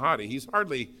down the haughty. He's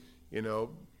hardly, you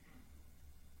know,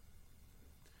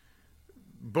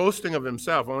 boasting of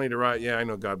himself only to write, yeah, I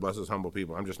know God blesses humble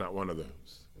people. I'm just not one of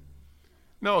those.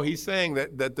 No, he's saying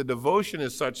that the devotion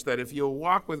is such that if you'll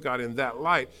walk with God in that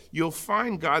light, you'll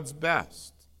find God's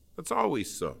best. That's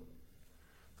always so.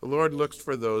 The Lord looks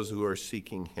for those who are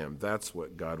seeking him. That's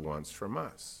what God wants from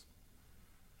us.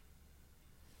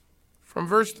 From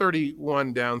verse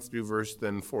 31 down through verse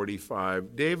then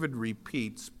 45, David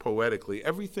repeats poetically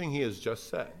everything he has just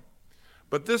said.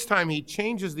 But this time he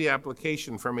changes the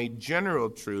application from a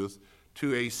general truth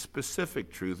to a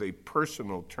specific truth, a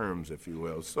personal terms, if you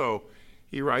will. So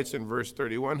he writes in verse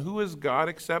 31, who is God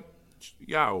except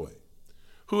Yahweh?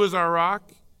 Who is our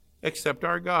rock except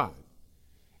our God?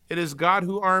 It is God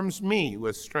who arms me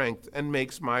with strength and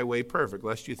makes my way perfect,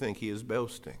 lest you think he is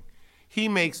boasting. He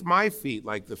makes my feet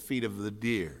like the feet of the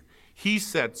deer. He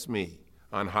sets me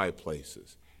on high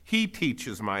places. He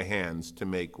teaches my hands to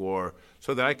make war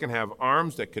so that I can have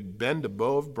arms that could bend a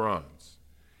bow of bronze.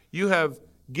 You have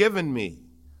given me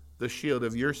the shield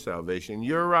of your salvation.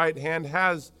 Your right hand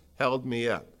has held me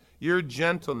up. Your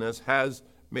gentleness has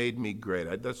made me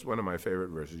great. That's one of my favorite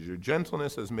verses. Your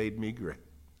gentleness has made me great.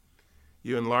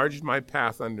 You enlarged my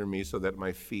path under me so that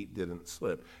my feet didn't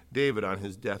slip. David on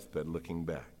his deathbed looking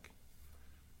back.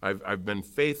 I've been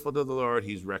faithful to the Lord.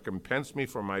 He's recompensed me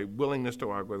for my willingness to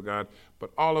walk with God.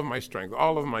 But all of my strength,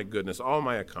 all of my goodness, all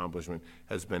my accomplishment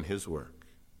has been his work.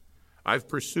 I've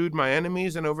pursued my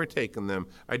enemies and overtaken them.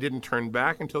 I didn't turn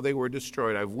back until they were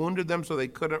destroyed. I've wounded them so they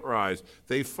couldn't rise.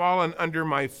 They've fallen under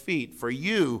my feet, for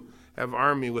you have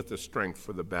armed me with the strength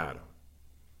for the battle.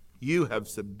 You have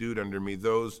subdued under me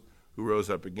those who rose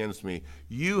up against me.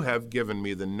 You have given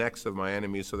me the necks of my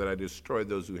enemies so that I destroyed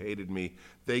those who hated me.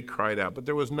 They cried out, but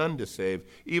there was none to save,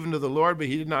 even to the Lord, but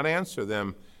he did not answer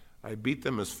them. I beat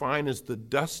them as fine as the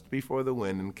dust before the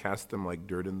wind and cast them like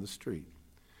dirt in the street.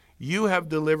 You have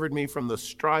delivered me from the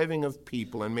striving of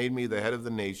people and made me the head of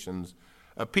the nations.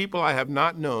 A people I have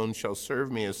not known shall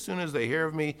serve me. As soon as they hear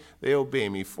of me, they obey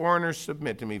me. Foreigners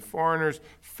submit to me. Foreigners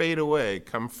fade away,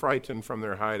 come frightened from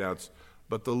their hideouts.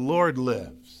 But the Lord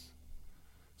lives.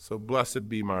 So blessed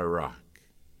be my rock.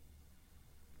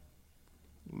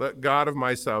 Let God of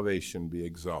my salvation be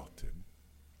exalted.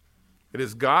 It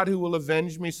is God who will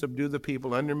avenge me, subdue the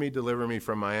people under me, deliver me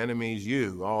from my enemies.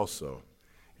 You also.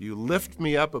 You lift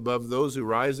me up above those who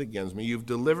rise against me. You've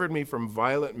delivered me from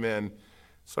violent men.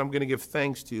 So I'm going to give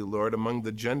thanks to you, Lord, among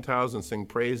the Gentiles and sing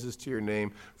praises to your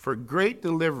name. For great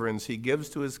deliverance he gives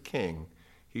to his king.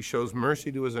 He shows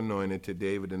mercy to his anointed, to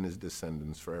David and his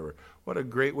descendants forever. What a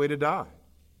great way to die.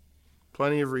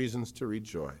 Plenty of reasons to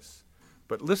rejoice.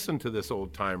 But listen to this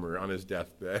old timer on his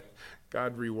deathbed.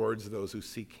 God rewards those who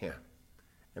seek him.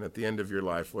 And at the end of your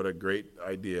life, what a great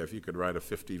idea if you could write a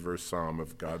 50-verse psalm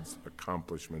of God's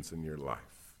accomplishments in your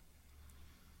life.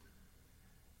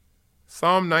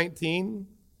 Psalm 19,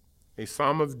 a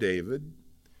psalm of David,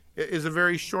 is a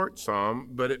very short psalm,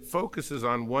 but it focuses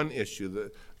on one issue,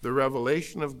 the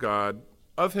revelation of God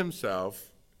of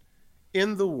himself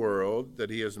in the world that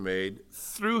he has made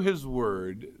through his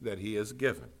word that he has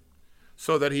given.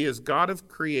 So that he is God of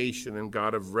creation and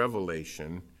God of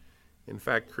revelation. In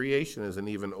fact, creation is an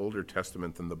even older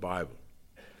testament than the Bible.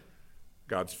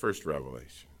 God's first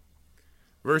revelation.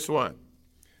 Verse 1.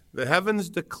 The heavens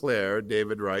declare,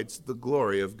 David writes, the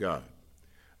glory of God.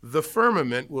 The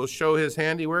firmament will show his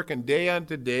handiwork, and day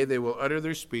unto day they will utter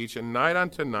their speech, and night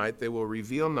unto night they will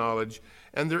reveal knowledge.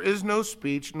 And there is no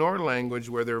speech nor language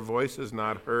where their voice is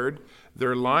not heard.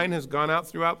 Their line has gone out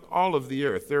throughout all of the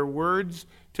earth, their words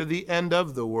to the end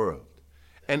of the world.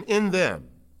 And in them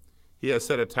he has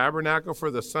set a tabernacle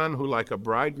for the sun, who like a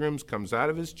bridegroom comes out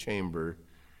of his chamber,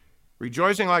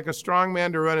 rejoicing like a strong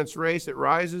man to run its race.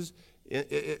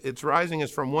 Its rising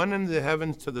is from one end of the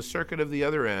heavens to the circuit of the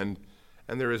other end,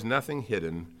 and there is nothing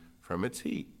hidden from its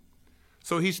heat.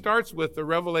 So he starts with the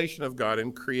revelation of God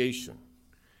in creation.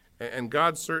 And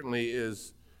God certainly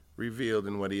is revealed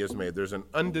in what he has made. There's an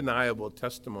undeniable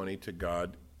testimony to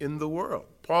God in the world.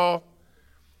 Paul,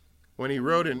 when he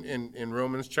wrote in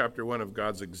Romans chapter 1 of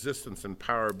God's existence and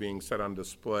power being set on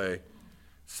display,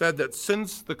 said that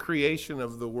since the creation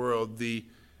of the world, the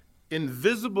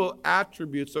invisible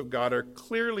attributes of God are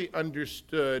clearly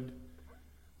understood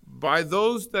by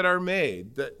those that are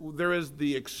made, that there is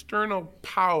the external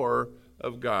power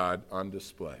of God on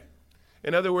display.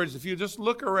 In other words, if you just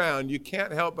look around, you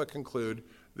can't help but conclude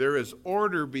there is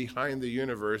order behind the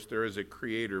universe, there is a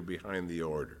creator behind the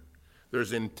order.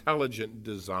 There's intelligent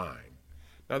design.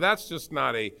 Now that's just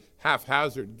not a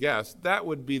haphazard guess. That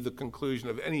would be the conclusion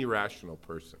of any rational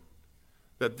person.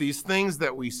 That these things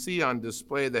that we see on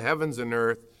display, the heavens and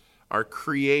earth, are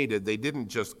created. They didn't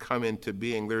just come into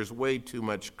being. There's way too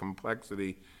much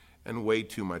complexity and way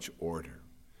too much order.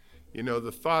 You know,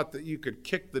 the thought that you could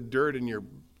kick the dirt in your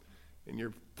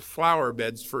flower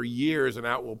beds for years and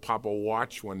out will pop a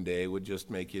watch one day would just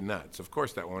make you nuts. Of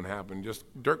course that won't happen. Just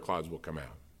dirt clouds will come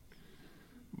out.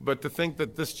 But to think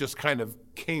that this just kind of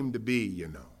came to be,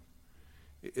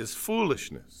 is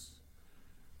foolishness.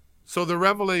 So the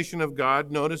revelation of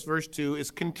God, notice verse 2,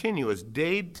 is continuous,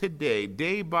 day to day,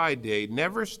 day by day,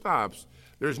 never stops.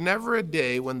 There's never a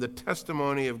day when the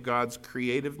testimony of God's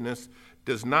creativeness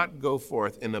does not go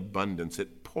forth in abundance.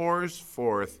 It pours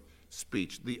forth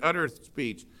speech. The utter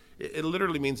speech, it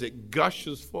literally means it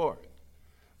gushes forth.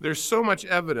 There's so much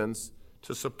evidence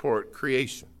to support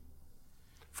creation.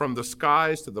 From the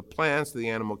skies to the plants to the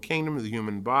animal kingdom to the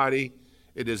human body,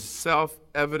 it is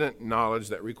self-evident knowledge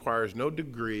that requires no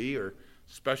degree or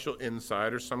special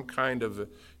insight or some kind of,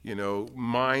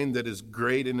 mind that is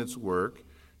great in its work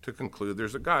to conclude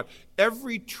there's a God.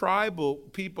 Every tribal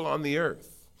people on the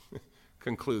earth,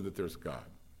 conclude that there's God.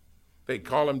 They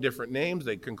call him different names,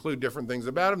 they conclude different things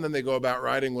about him, then they go about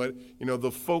writing what,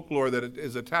 the folklore that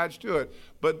is attached to it.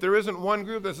 But there isn't one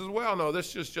group that says, well, no,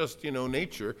 this is just,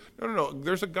 nature. No.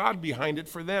 There's a God behind it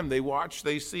for them. They watch,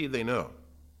 they see, they know.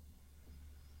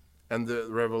 And the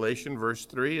Revelation, verse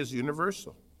 3, is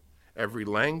universal. Every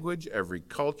language, every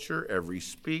culture, every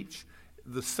speech,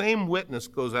 the same witness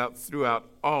goes out throughout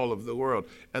all of the world.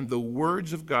 And the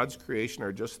words of God's creation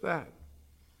are just that.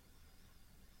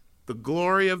 The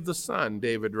glory of the sun,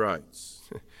 David writes.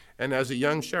 And as a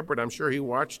young shepherd, I'm sure he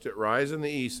watched it rise in the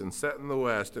east and set in the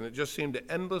west, and it just seemed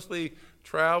to endlessly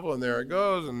travel, and there it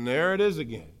goes, and there it is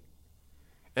again.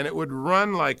 And it would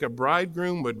run like a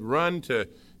bridegroom would run to,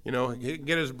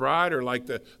 get his bride, or like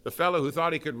the fellow who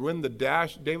thought he could win the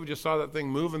dash. David just saw that thing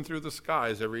moving through the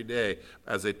skies every day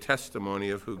as a testimony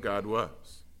of who God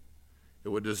was. It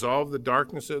would dissolve the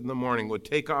darkness in the morning, would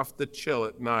take off the chill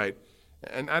at night.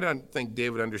 And I don't think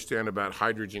David understood about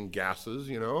hydrogen gases,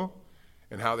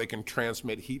 and how they can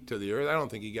transmit heat to the earth. I don't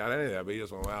think he got any of that, but he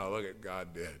just went, wow, look at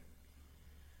God did.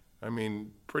 I mean,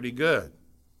 pretty good.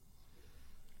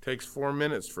 Takes 4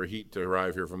 minutes for heat to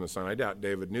arrive here from the sun. I doubt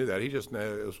David knew that. He just knew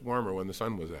it was warmer when the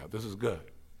sun was out. This is good.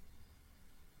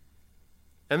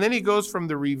 And then he goes from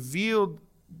the revealed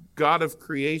God of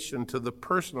creation to the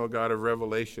personal God of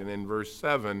revelation in verse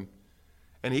 7.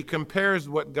 And he compares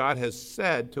what God has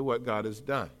said to what God has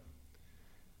done.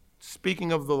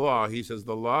 Speaking of the law, he says,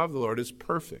 the law of the Lord is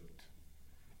perfect.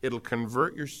 It'll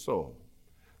convert your soul.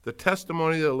 The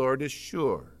testimony of the Lord is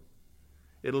sure.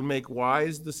 It'll make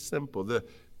wise the simple.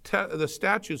 The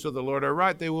statutes of the Lord are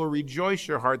right. They will rejoice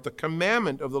your heart. The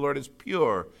commandment of the Lord is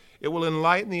pure. It will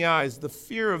enlighten the eyes. The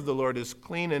fear of the Lord is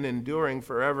clean and enduring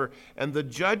forever. And the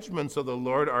judgments of the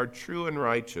Lord are true and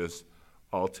righteous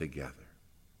altogether.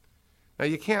 Now,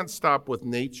 you can't stop with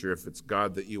nature if it's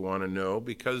God that you want to know,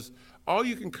 because all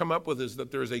you can come up with is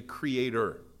that there's a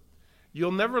creator.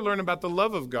 You'll never learn about the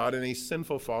love of God in a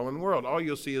sinful, fallen world. All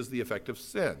you'll see is the effect of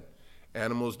sin.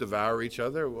 Animals devour each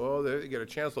other. Well, they get a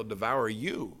chance, they'll devour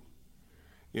you.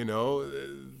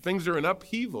 Things are in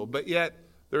upheaval, but yet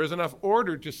there is enough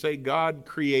order to say God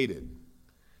created.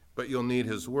 But you'll need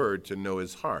his word to know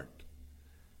his heart.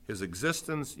 His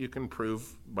existence you can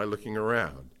prove by looking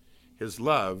around. His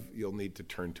love, you'll need to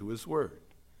turn to his word.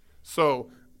 So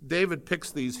David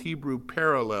picks these Hebrew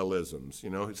parallelisms,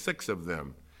 6 of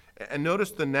them. And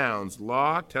notice the nouns: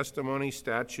 law, testimony,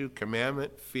 statute,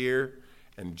 commandment, fear,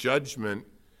 and judgment.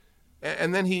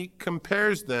 And then he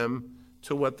compares them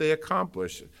to what they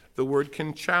accomplish. The word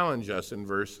can challenge us in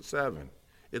verse 7.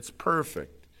 It's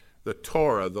perfect. The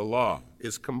Torah, the law,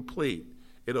 is complete.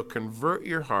 It'll convert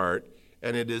your heart,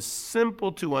 and it is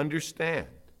simple to understand.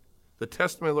 The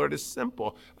testimony of the Lord is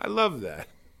simple. I love that.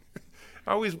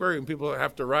 I always worry when people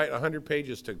have to write 100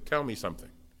 pages to tell me something.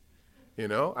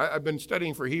 I've been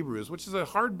studying for Hebrews, which is a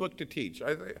hard book to teach.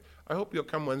 I hope you'll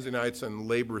come Wednesday nights and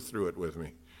labor through it with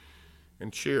me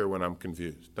and cheer when I'm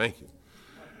confused. Thank you.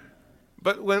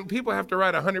 But when people have to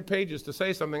write 100 pages to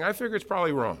say something, I figure it's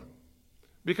probably wrong,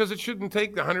 because it shouldn't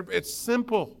take the 100. It's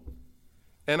simple.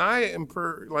 And I am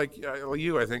like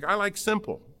you, I think. I like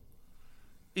simple.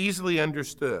 Easily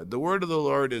understood. The word of the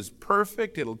Lord is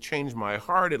perfect. It'll change my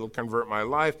heart. It'll convert my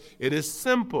life. It is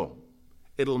simple.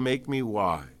 It'll make me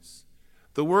wise.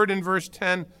 The word in verse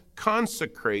 10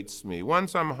 consecrates me.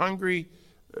 Once I'm hungry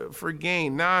for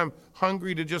gain. Now I'm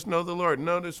hungry to just know the Lord.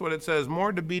 Notice what it says: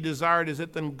 more to be desired is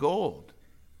it than gold,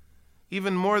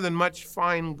 even more than much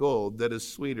fine gold that is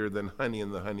sweeter than honey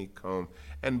in the honeycomb.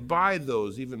 And by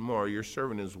those even more your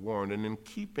servant is warned, and in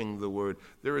keeping the word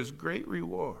there is great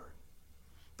reward.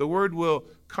 The word will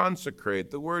consecrate.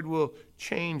 The word will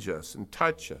change us and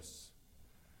touch us.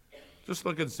 Just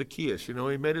look at Zacchaeus. He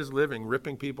made his living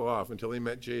ripping people off until he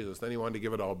met Jesus. Then he wanted to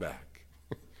give it all back.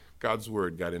 God's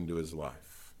word got into his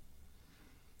life.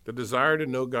 The desire to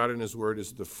know God and his word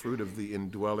is the fruit of the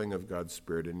indwelling of God's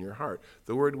Spirit in your heart.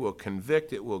 The word will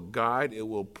convict, it will guide, it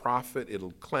will profit,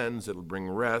 it'll cleanse, it'll bring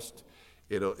rest,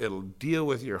 it'll deal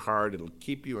with your heart, it'll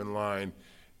keep you in line.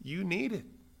 You need it.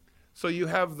 So you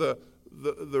have the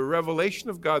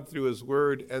revelation of God through his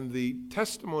word and the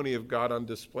testimony of God on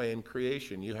display in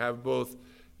creation. You have both,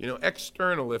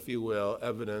 external, if you will,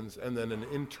 evidence, and then an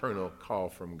internal call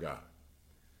from God.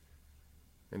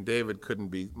 And David couldn't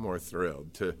be more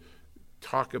thrilled to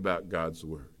talk about God's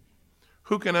word.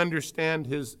 Who can understand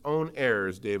his own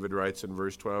errors, David writes in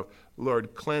verse 12,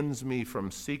 Lord, cleanse me from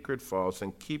secret faults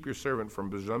and keep your servant from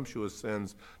presumptuous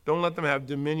sins. Don't let them have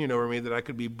dominion over me, that I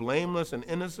could be blameless and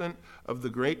innocent of the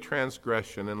great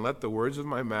transgression. And let the words of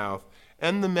my mouth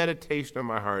and the meditation of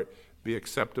my heart be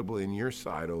acceptable in your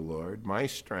sight, O Lord, my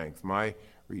strength, my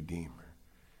Redeemer.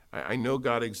 I know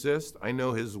God exists. I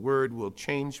know his word will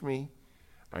change me.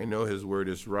 I know his word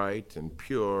is right and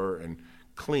pure and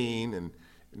clean and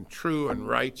true and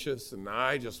righteous, and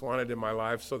I just want it in my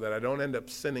life so that I don't end up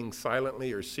sinning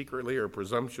silently or secretly or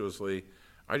presumptuously.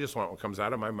 I just want what comes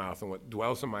out of my mouth and what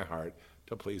dwells in my heart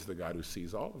to please the God who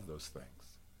sees all of those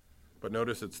things. But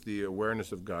notice it's the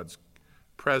awareness of God's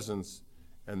presence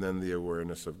and then the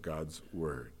awareness of God's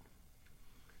word.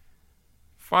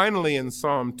 Finally, in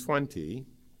Psalm 20,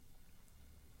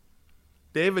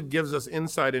 David gives us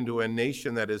insight into a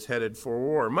nation that is headed for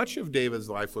war. Much of David's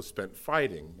life was spent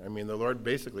fighting. I mean, the Lord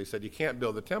basically said, you can't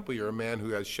build a temple. You're a man who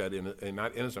has shed,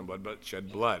 not innocent blood, but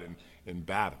shed blood in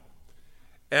battle.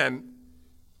 And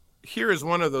here is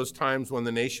one of those times when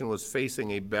the nation was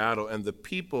facing a battle and the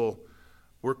people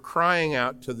were crying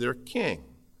out to their king.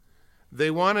 They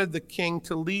wanted the king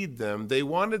to lead them. They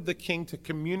wanted the king to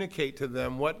communicate to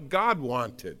them what God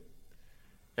wanted.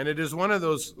 And it is one of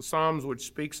those Psalms which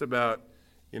speaks about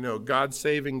God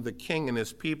saving the king and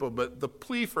his people, but the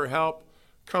plea for help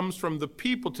comes from the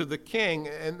people to the king,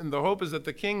 and the hope is that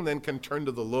the king then can turn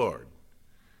to the Lord.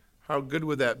 How good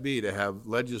would that be to have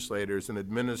legislators and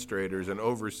administrators and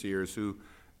overseers who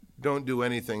don't do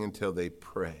anything until they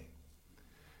pray?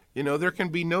 There can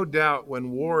be no doubt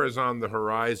when war is on the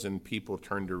horizon, people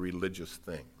turn to religious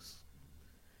things.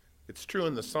 It's true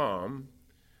in the Psalm.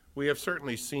 We have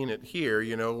certainly seen it here,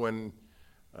 when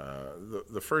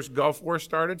the first Gulf War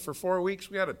started for 4 weeks,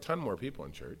 we had a ton more people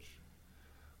in church.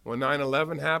 When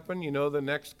 9/11 happened, the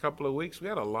next couple of weeks, we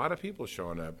had a lot of people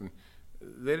showing up. And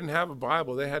they didn't have a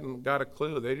Bible. They hadn't got a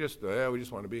clue. They just, we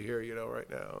just want to be here, right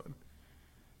now.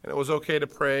 And it was okay to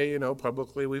pray,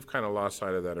 publicly. We've kind of lost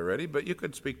sight of that already, but you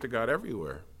could speak to God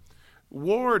everywhere.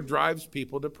 War drives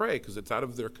people to pray because it's out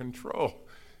of their control.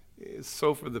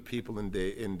 So for the people in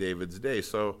David's day.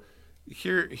 So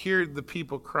hear the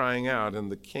people crying out,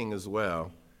 and the king as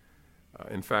well.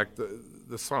 In fact,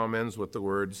 the psalm ends with the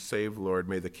words, "Save, Lord,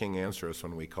 may the king answer us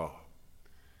when we call."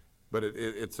 But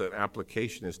it's an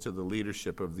application as to the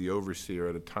leadership of the overseer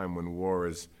at a time when war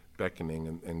is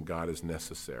beckoning and God is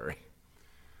necessary.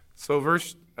 So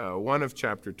verse 1 of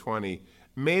chapter 20,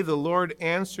 "May the Lord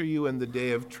answer you in the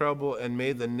day of trouble, and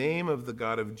may the name of the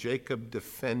God of Jacob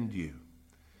defend you."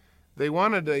 They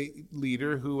wanted a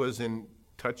leader who was in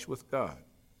touch with God.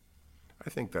 I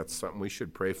think that's something we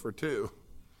should pray for too.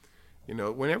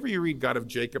 Whenever you read God of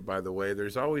Jacob, by the way,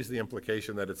 there's always the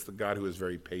implication that it's the God who is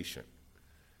very patient.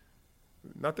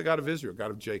 Not the God of Israel,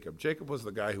 God of Jacob. Jacob was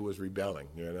the guy who was rebelling,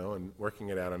 and working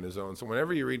it out on his own. So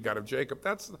whenever you read God of Jacob,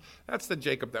 that's the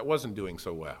Jacob that wasn't doing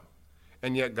so well.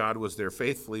 And yet God was there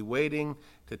faithfully waiting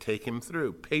to take him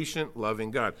through. Patient,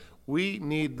 loving God. We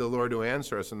need the Lord to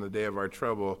answer us in the day of our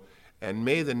trouble. And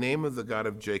may the name of the God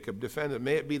of Jacob defend it.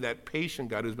 May it be that patient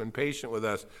God who's been patient with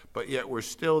us, but yet we're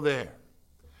still there.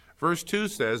 Verse 2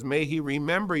 says, "May he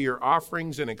remember your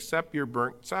offerings and accept your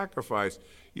burnt sacrifice."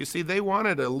 You see, they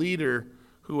wanted a leader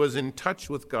who was in touch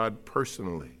with God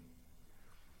personally.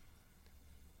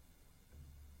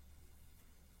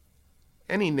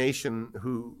 Any nation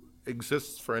who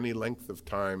exists for any length of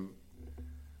time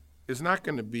is not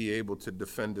going to be able to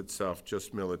defend itself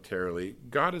just militarily.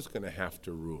 God is going to have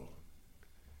to rule.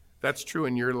 That's true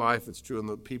in your life. It's true in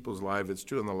the people's life. It's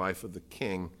true in the life of the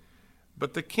king.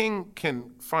 But the king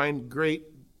can find great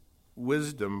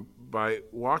wisdom by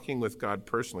walking with God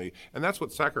personally. And that's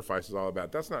what sacrifice is all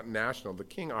about. That's not national. The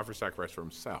king offers sacrifice for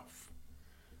himself.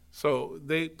 So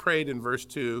they prayed in verse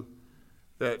 2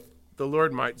 that the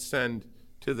Lord might send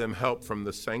to them help from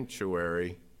the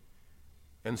sanctuary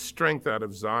and strength out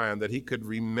of Zion, that he could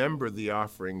remember the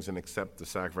offerings and accept the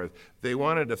sacrifice. They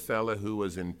wanted a fellow who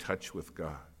was in touch with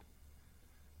God,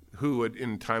 who would,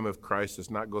 in time of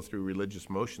crisis, not go through religious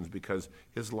motions because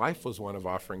his life was one of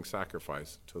offering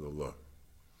sacrifice to the Lord.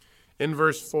 In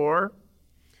verse 4,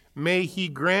 "May he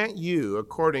grant you,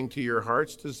 according to your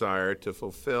heart's desire, to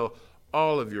fulfill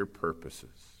all of your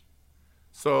purposes."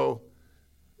 So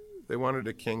they wanted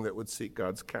a king that would seek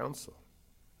God's counsel.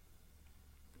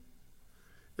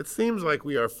 It seems like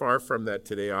we are far from that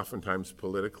today, oftentimes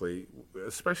politically,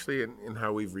 especially in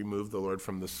how we've removed the Lord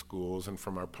from the schools and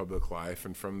from our public life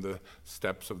and from the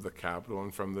steps of the Capitol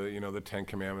and from the Ten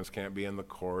Commandments can't be in the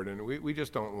court. And we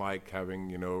just don't like having,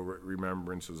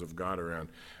 remembrances of God around.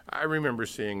 I remember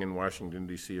seeing in Washington,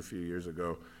 D.C. a few years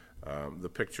ago the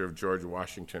picture of George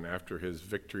Washington after his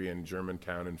victory in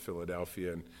Germantown and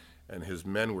Philadelphia, and his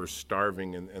men were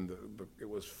starving and it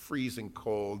was freezing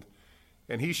cold.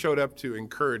 And he showed up to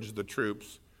encourage the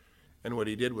troops, and what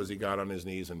he did was he got on his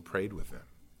knees and prayed with them.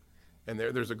 And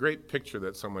there's a great picture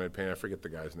that someone had painted. I forget the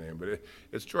guy's name, but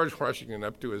it's George Washington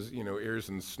up to his ears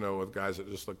in snow with guys that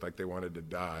just looked like they wanted to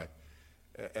die.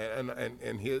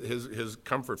 And his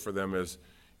comfort for them is,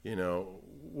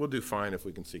 we'll do fine if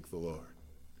we can seek the Lord.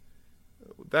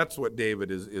 That's what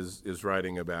David is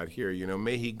writing about here.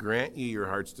 May he grant you your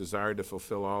heart's desire to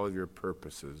fulfill all of your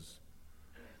purposes.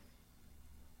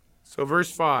 So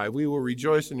verse 5, we will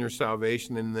rejoice in your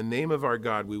salvation. In the name of our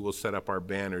God, we will set up our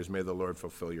banners. May the Lord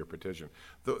fulfill your petition.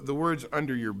 The words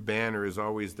under your banner is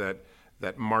always that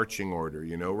marching order.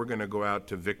 We're going to go out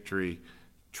to victory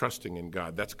trusting in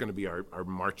God. That's going to be our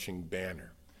marching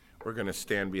banner. We're going to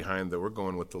stand behind we're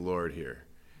going with the Lord here.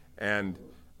 And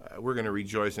we're going to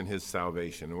rejoice in his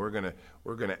salvation. We're going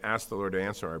to ask the Lord to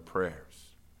answer our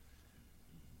prayers.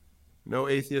 No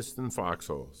atheists in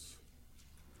foxholes.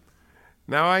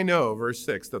 Now I know, verse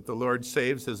 6, that the Lord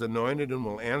saves his anointed and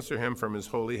will answer him from his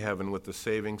holy heaven with the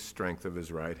saving strength of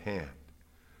his right hand.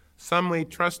 Some may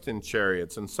trust in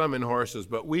chariots and some in horses,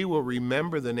 but we will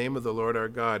remember the name of the Lord our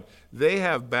God. They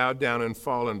have bowed down and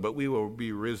fallen, but we will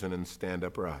be risen and stand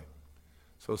upright.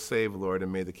 So save, Lord,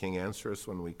 and may the king answer us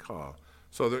when we call.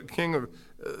 So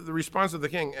the response of the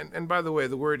king, and by the way,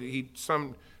 the word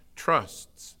some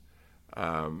trusts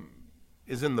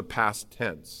is in the past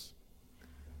tense,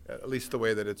 at least the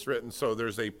way that it's written. So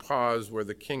there's a pause where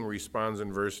the king responds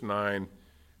in verse 9.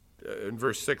 In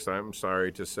verse 6, I'm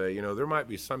sorry to say, there might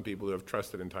be some people who have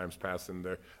trusted in times past in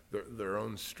their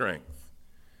own strength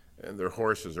and their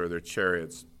horses or their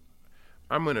chariots.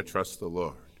 I'm going to trust the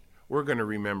Lord. We're going to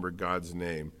remember God's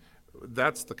name.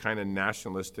 That's the kind of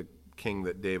nationalistic king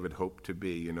that David hoped to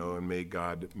be, and may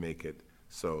God make it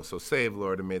so. So save,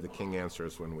 Lord, and may the king answer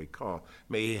us when we call.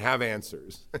 May he have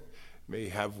answers. May he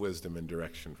have wisdom and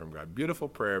direction from God. Beautiful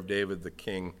prayer of David, the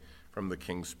king, from the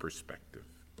king's perspective.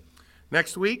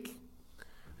 Next week,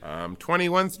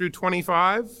 21 through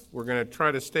 25, we're going to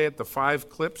try to stay at the 5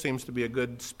 clip. Seems to be a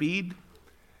good speed.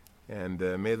 And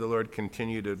may the Lord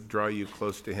continue to draw you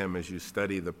close to him as you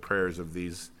study the prayers of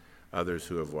these others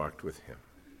who have walked with him.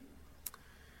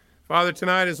 Father,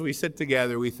 tonight as we sit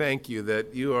together, we thank you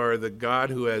that you are the God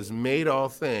who has made all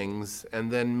things and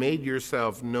then made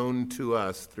yourself known to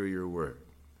us through your word,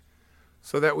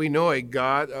 so that we know a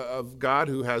God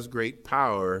who has great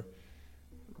power,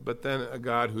 but then a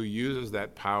God who uses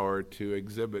that power to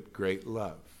exhibit great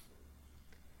love.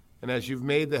 And as you've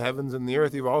made the heavens and the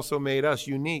earth, you've also made us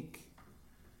unique.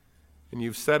 And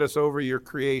you've set us over your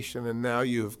creation, and now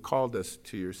you have called us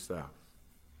to yourself.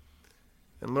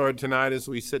 And Lord, tonight as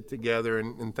we sit together,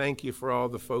 and thank you for all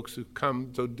the folks who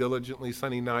come so diligently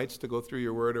Sunday nights to go through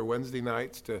your word, or Wednesday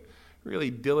nights to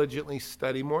really diligently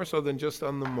study, more so than just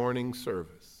on the morning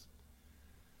service.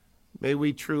 May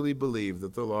we truly believe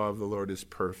that the law of the Lord is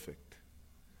perfect,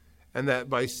 and that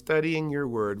by studying your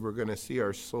word, we're going to see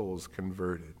our souls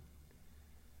converted,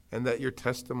 and that your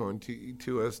testimony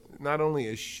to us not only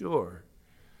is sure,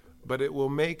 but it will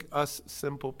make us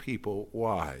simple people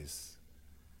wise.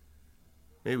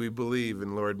 May we believe,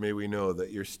 and Lord, may we know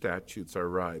that your statutes are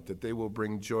right, that they will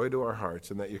bring joy to our hearts,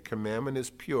 and that your commandment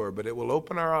is pure, but it will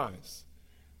open our eyes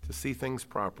to see things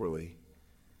properly.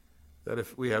 That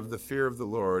if we have the fear of the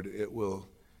Lord, it will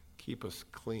keep us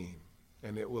clean,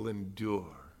 and it will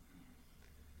endure.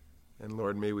 And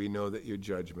Lord, may we know that your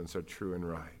judgments are true and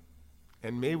right.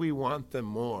 And may we want them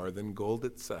more than gold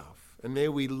itself. And may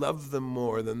we love them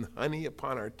more than honey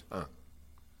upon our tongue.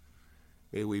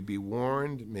 May we be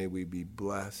warned, may we be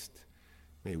blessed,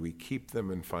 may we keep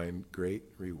them and find great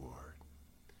reward.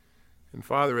 And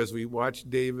Father, as we watch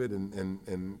David and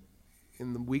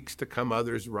in the weeks to come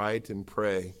others write and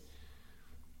pray,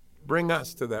 bring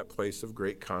us to that place of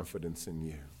great confidence in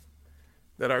you.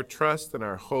 That our trust and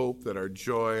our hope, that our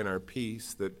joy and our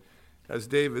peace, that as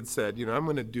David said, I'm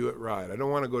going to do it right. I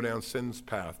don't want to go down sin's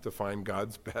path to find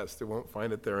God's best. I won't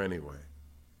find it there anyway.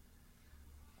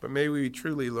 But may we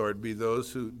truly, Lord, be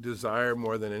those who desire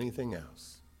more than anything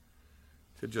else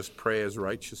to just pray as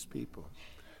righteous people,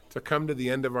 to come to the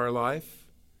end of our life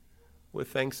with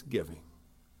thanksgiving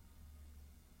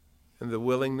and the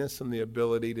willingness and the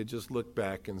ability to just look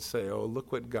back and say, oh,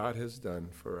 look what God has done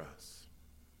for us.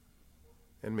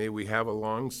 And may we have a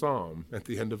long psalm at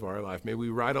the end of our life. May we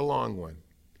write a long one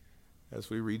as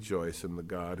we rejoice in the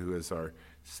God who is our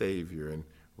Savior and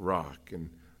rock and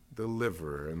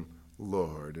deliverer and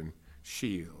Lord and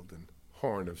shield and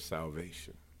horn of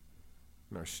salvation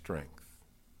and our strength.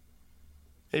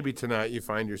 Maybe tonight you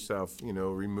find yourself,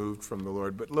 removed from the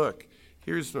Lord. But look,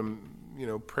 here's some,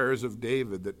 prayers of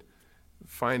David that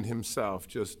find himself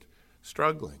just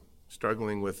struggling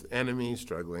struggling with enemies,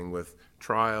 struggling with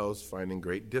trials, finding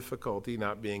great difficulty,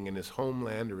 not being in his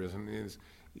homeland or in his,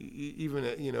 even,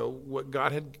 what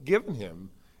God had given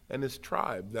him and his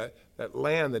tribe, that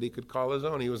land that he could call his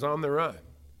own. He was on the run.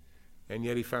 And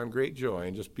yet he found great joy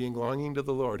in just belonging to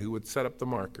the Lord, who would set up the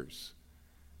markers,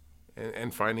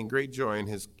 and finding great joy in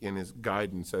his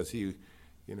guidance as he,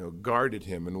 guarded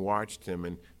him and watched him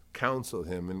and counseled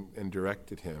him and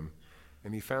directed him.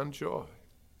 And he found joy.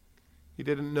 He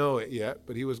didn't know it yet,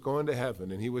 but he was going to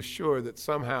heaven, and he was sure that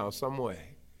somehow, some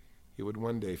way, he would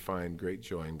one day find great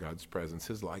joy in God's presence,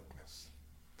 his likeness.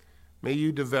 May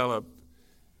you develop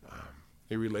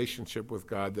a relationship with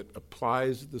God that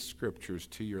applies the Scriptures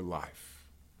to your life.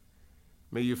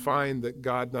 May you find that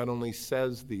God not only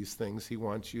says these things, he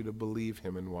wants you to believe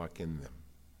him and walk in them.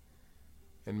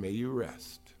 And may you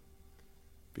rest,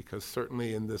 because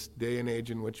certainly in this day and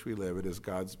age in which we live, it is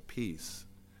God's peace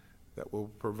that will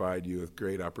provide you with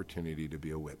great opportunity to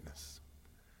be a witness.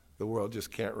 The world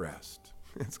just can't rest.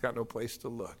 It's got no place to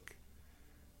look.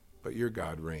 But your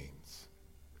God reigns,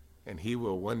 and he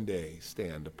will one day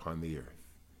stand upon the earth,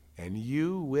 and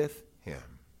you with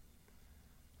him.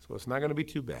 So it's not going to be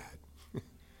too bad.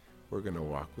 We're going to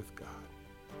walk with God.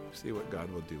 See what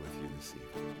God will do with you this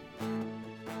evening.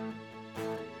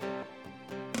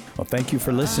 Well, thank you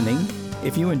for listening.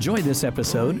 If you enjoyed this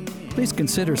episode, please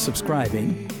consider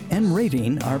subscribing and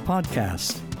rating our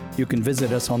podcast. You can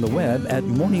visit us on the web at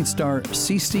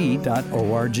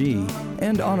morningstarcc.org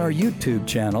and on our YouTube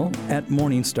channel at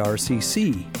Morningstar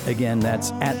CC. Again,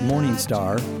 that's at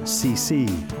Morningstar CC.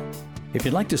 If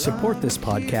you'd like to support this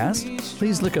podcast,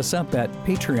 please look us up at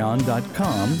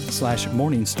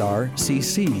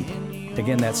patreon.com/MorningstarCC.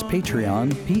 Again, that's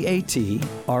Patreon,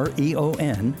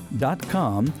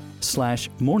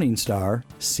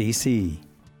 patreon.com/MorningstarCC.